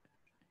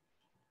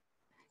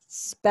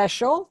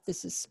 Special,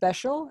 this is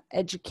special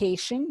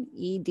education,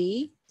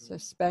 ED, so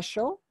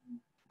special.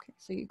 Okay,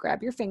 so you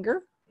grab your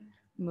finger,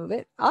 move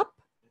it up,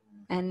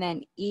 and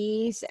then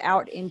ease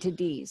out into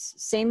D's.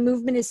 Same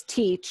movement as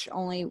teach,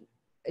 only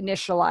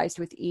initialized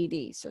with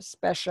ED, so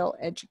special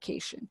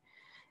education.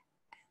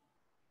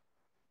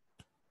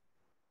 I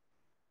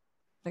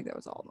think that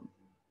was all of them.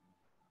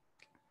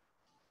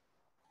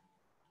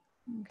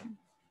 Okay.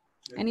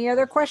 Any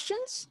other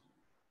questions?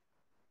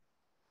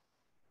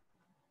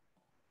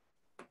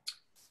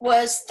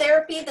 Was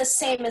therapy the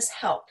same as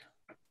help?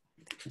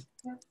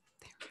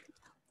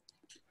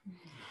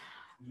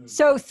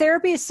 So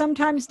therapy is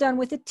sometimes done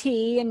with a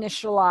T,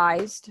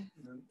 initialized.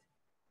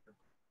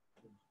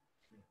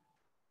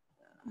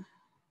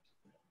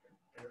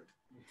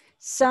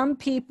 Some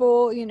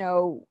people, you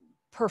know,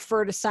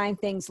 prefer to sign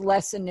things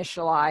less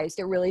initialized.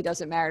 It really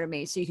doesn't matter to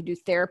me. So you can do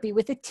therapy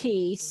with a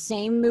T,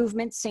 same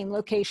movement, same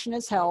location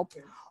as help,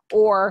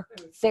 or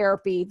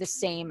therapy the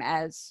same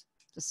as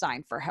the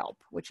sign for help,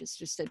 which is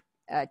just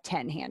a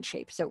 10 hand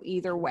shape. So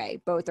either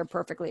way, both are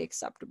perfectly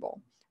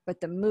acceptable. but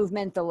the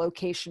movement, the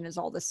location is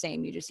all the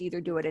same. You just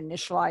either do it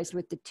initialized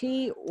with the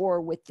T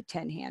or with the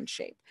 10 hand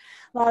shape.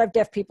 A lot of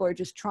deaf people are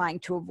just trying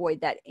to avoid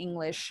that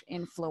English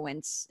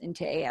influence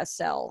into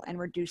ASL and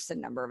reduce the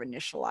number of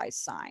initialized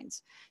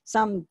signs.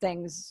 Some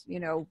things,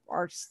 you know,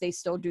 they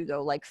still do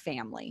though, like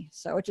family.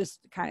 So it just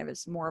kind of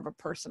is more of a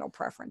personal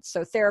preference.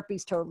 So therapy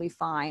is totally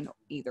fine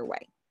either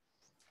way.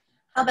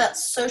 How about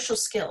social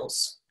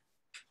skills?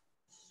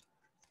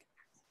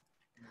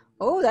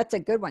 Oh, that's a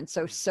good one.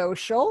 So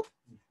social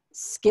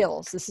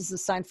skills. This is the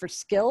sign for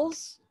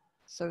skills.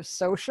 So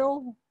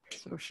social,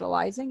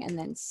 socializing, and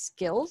then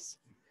skills.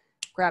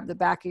 Grab the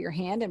back of your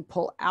hand and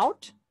pull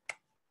out.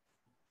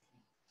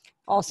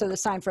 Also the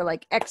sign for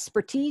like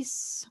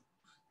expertise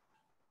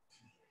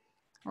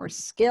or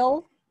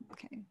skill.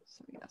 Okay,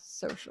 so yes,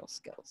 social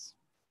skills.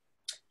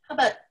 How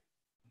about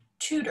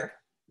tutor?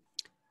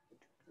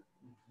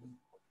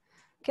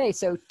 Okay,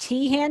 so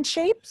T hand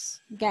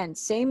shapes. Again,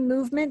 same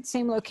movement,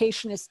 same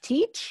location as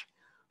teach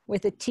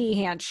with a T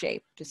hand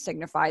shape to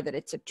signify that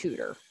it's a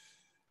tutor.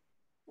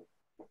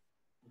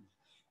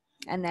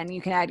 And then you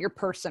can add your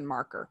person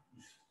marker.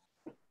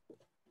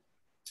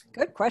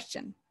 Good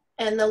question.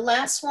 And the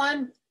last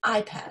one,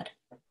 iPad.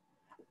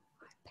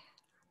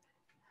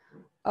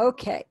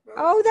 Okay.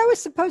 Oh, that was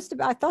supposed to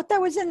be, I thought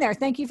that was in there.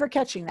 Thank you for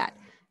catching that.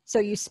 So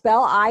you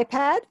spell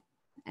iPad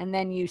and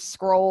then you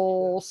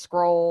scroll,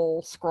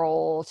 scroll,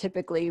 scroll.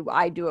 Typically,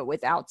 I do it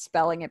without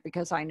spelling it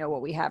because I know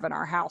what we have in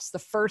our house. The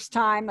first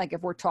time, like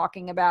if we're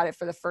talking about it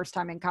for the first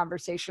time in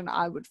conversation,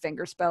 I would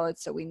finger spell it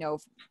so we know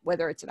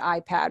whether it's an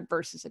iPad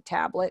versus a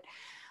tablet.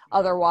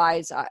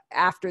 Otherwise,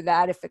 after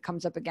that, if it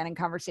comes up again in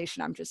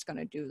conversation, I'm just going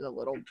to do the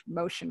little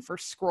motion for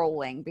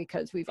scrolling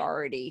because we've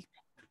already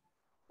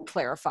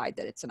clarified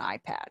that it's an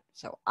iPad.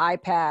 So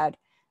iPad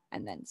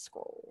and then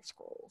scroll,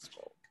 scroll,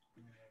 scroll.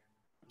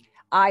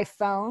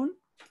 iPhone,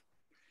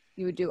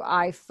 you would do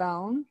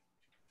iPhone,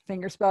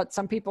 finger spell it.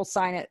 Some people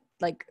sign it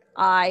like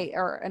I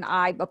or an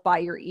I, but by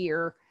your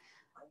ear.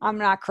 I'm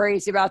not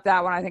crazy about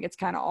that one. I think it's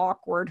kind of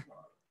awkward,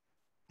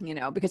 you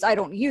know, because I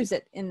don't use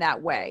it in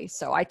that way.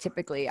 So I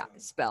typically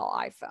spell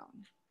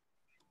iPhone.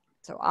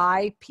 So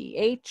I-P-H-O-N-E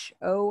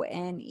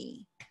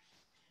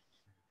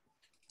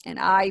and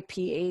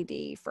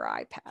I-P-A-D for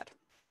iPad.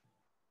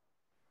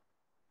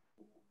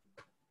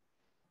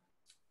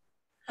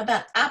 How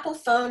about Apple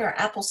phone or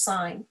Apple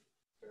sign?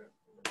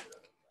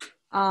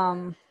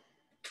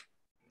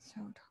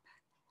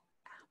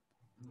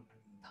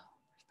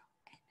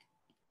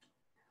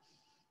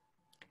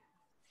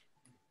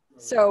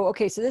 So,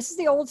 okay, so this is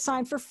the old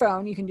sign for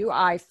phone. You can do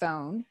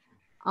iPhone.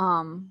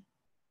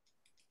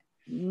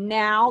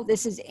 Now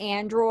this is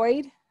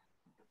Android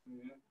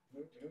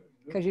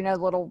because you know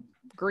the little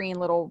green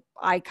little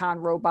icon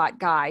robot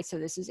guy. So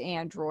this is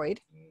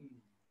Android.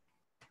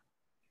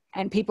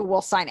 And people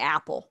will sign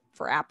Apple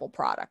for Apple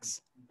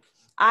products.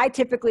 I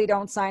typically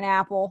don't sign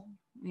Apple.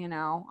 You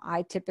know,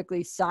 I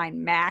typically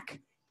sign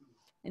Mac.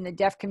 In the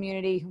deaf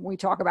community, we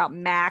talk about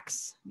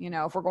Macs. You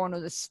know, if we're going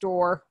to the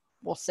store,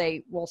 we'll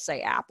say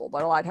Apple,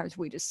 but a lot of times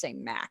we just say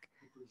Mac.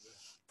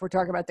 If we're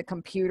talking about the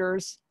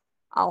computers,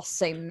 I'll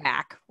say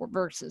Mac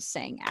versus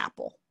saying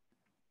Apple.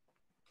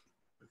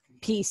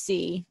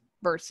 PC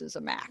versus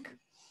a Mac.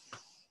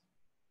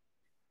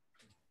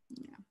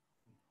 Yeah.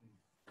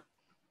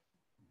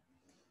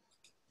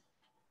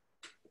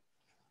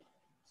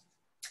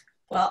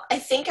 Well, I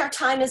think our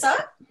time is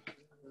up.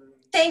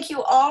 Thank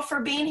you all for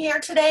being here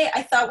today.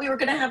 I thought we were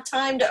going to have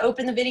time to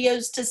open the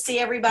videos to see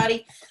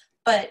everybody,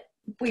 but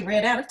we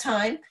ran out of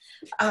time.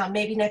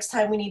 Maybe next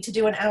time we need to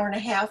do an hour and a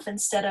half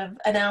instead of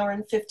an hour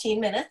and 15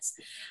 minutes.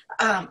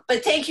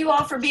 But thank you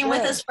all for being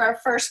with us for our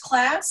first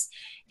class.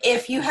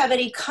 If you have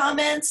any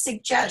comments,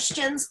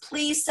 suggestions,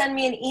 please send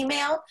me an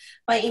email.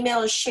 My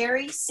email is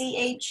Sherry,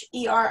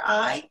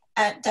 C-H-E-R-I,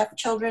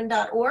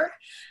 @deafchildren.org.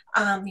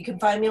 You can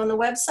find me on the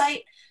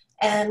website.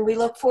 And we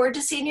look forward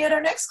to seeing you at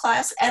our next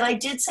class. And I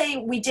did say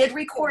we did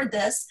record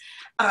this.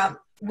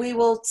 We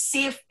will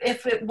see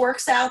if it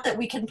works out that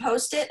we can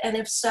post it. And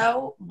if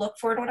so, look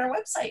for it on our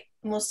website.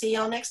 And we'll see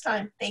y'all next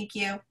time. Thank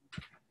you.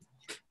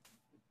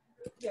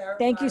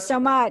 Thank you so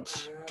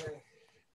much.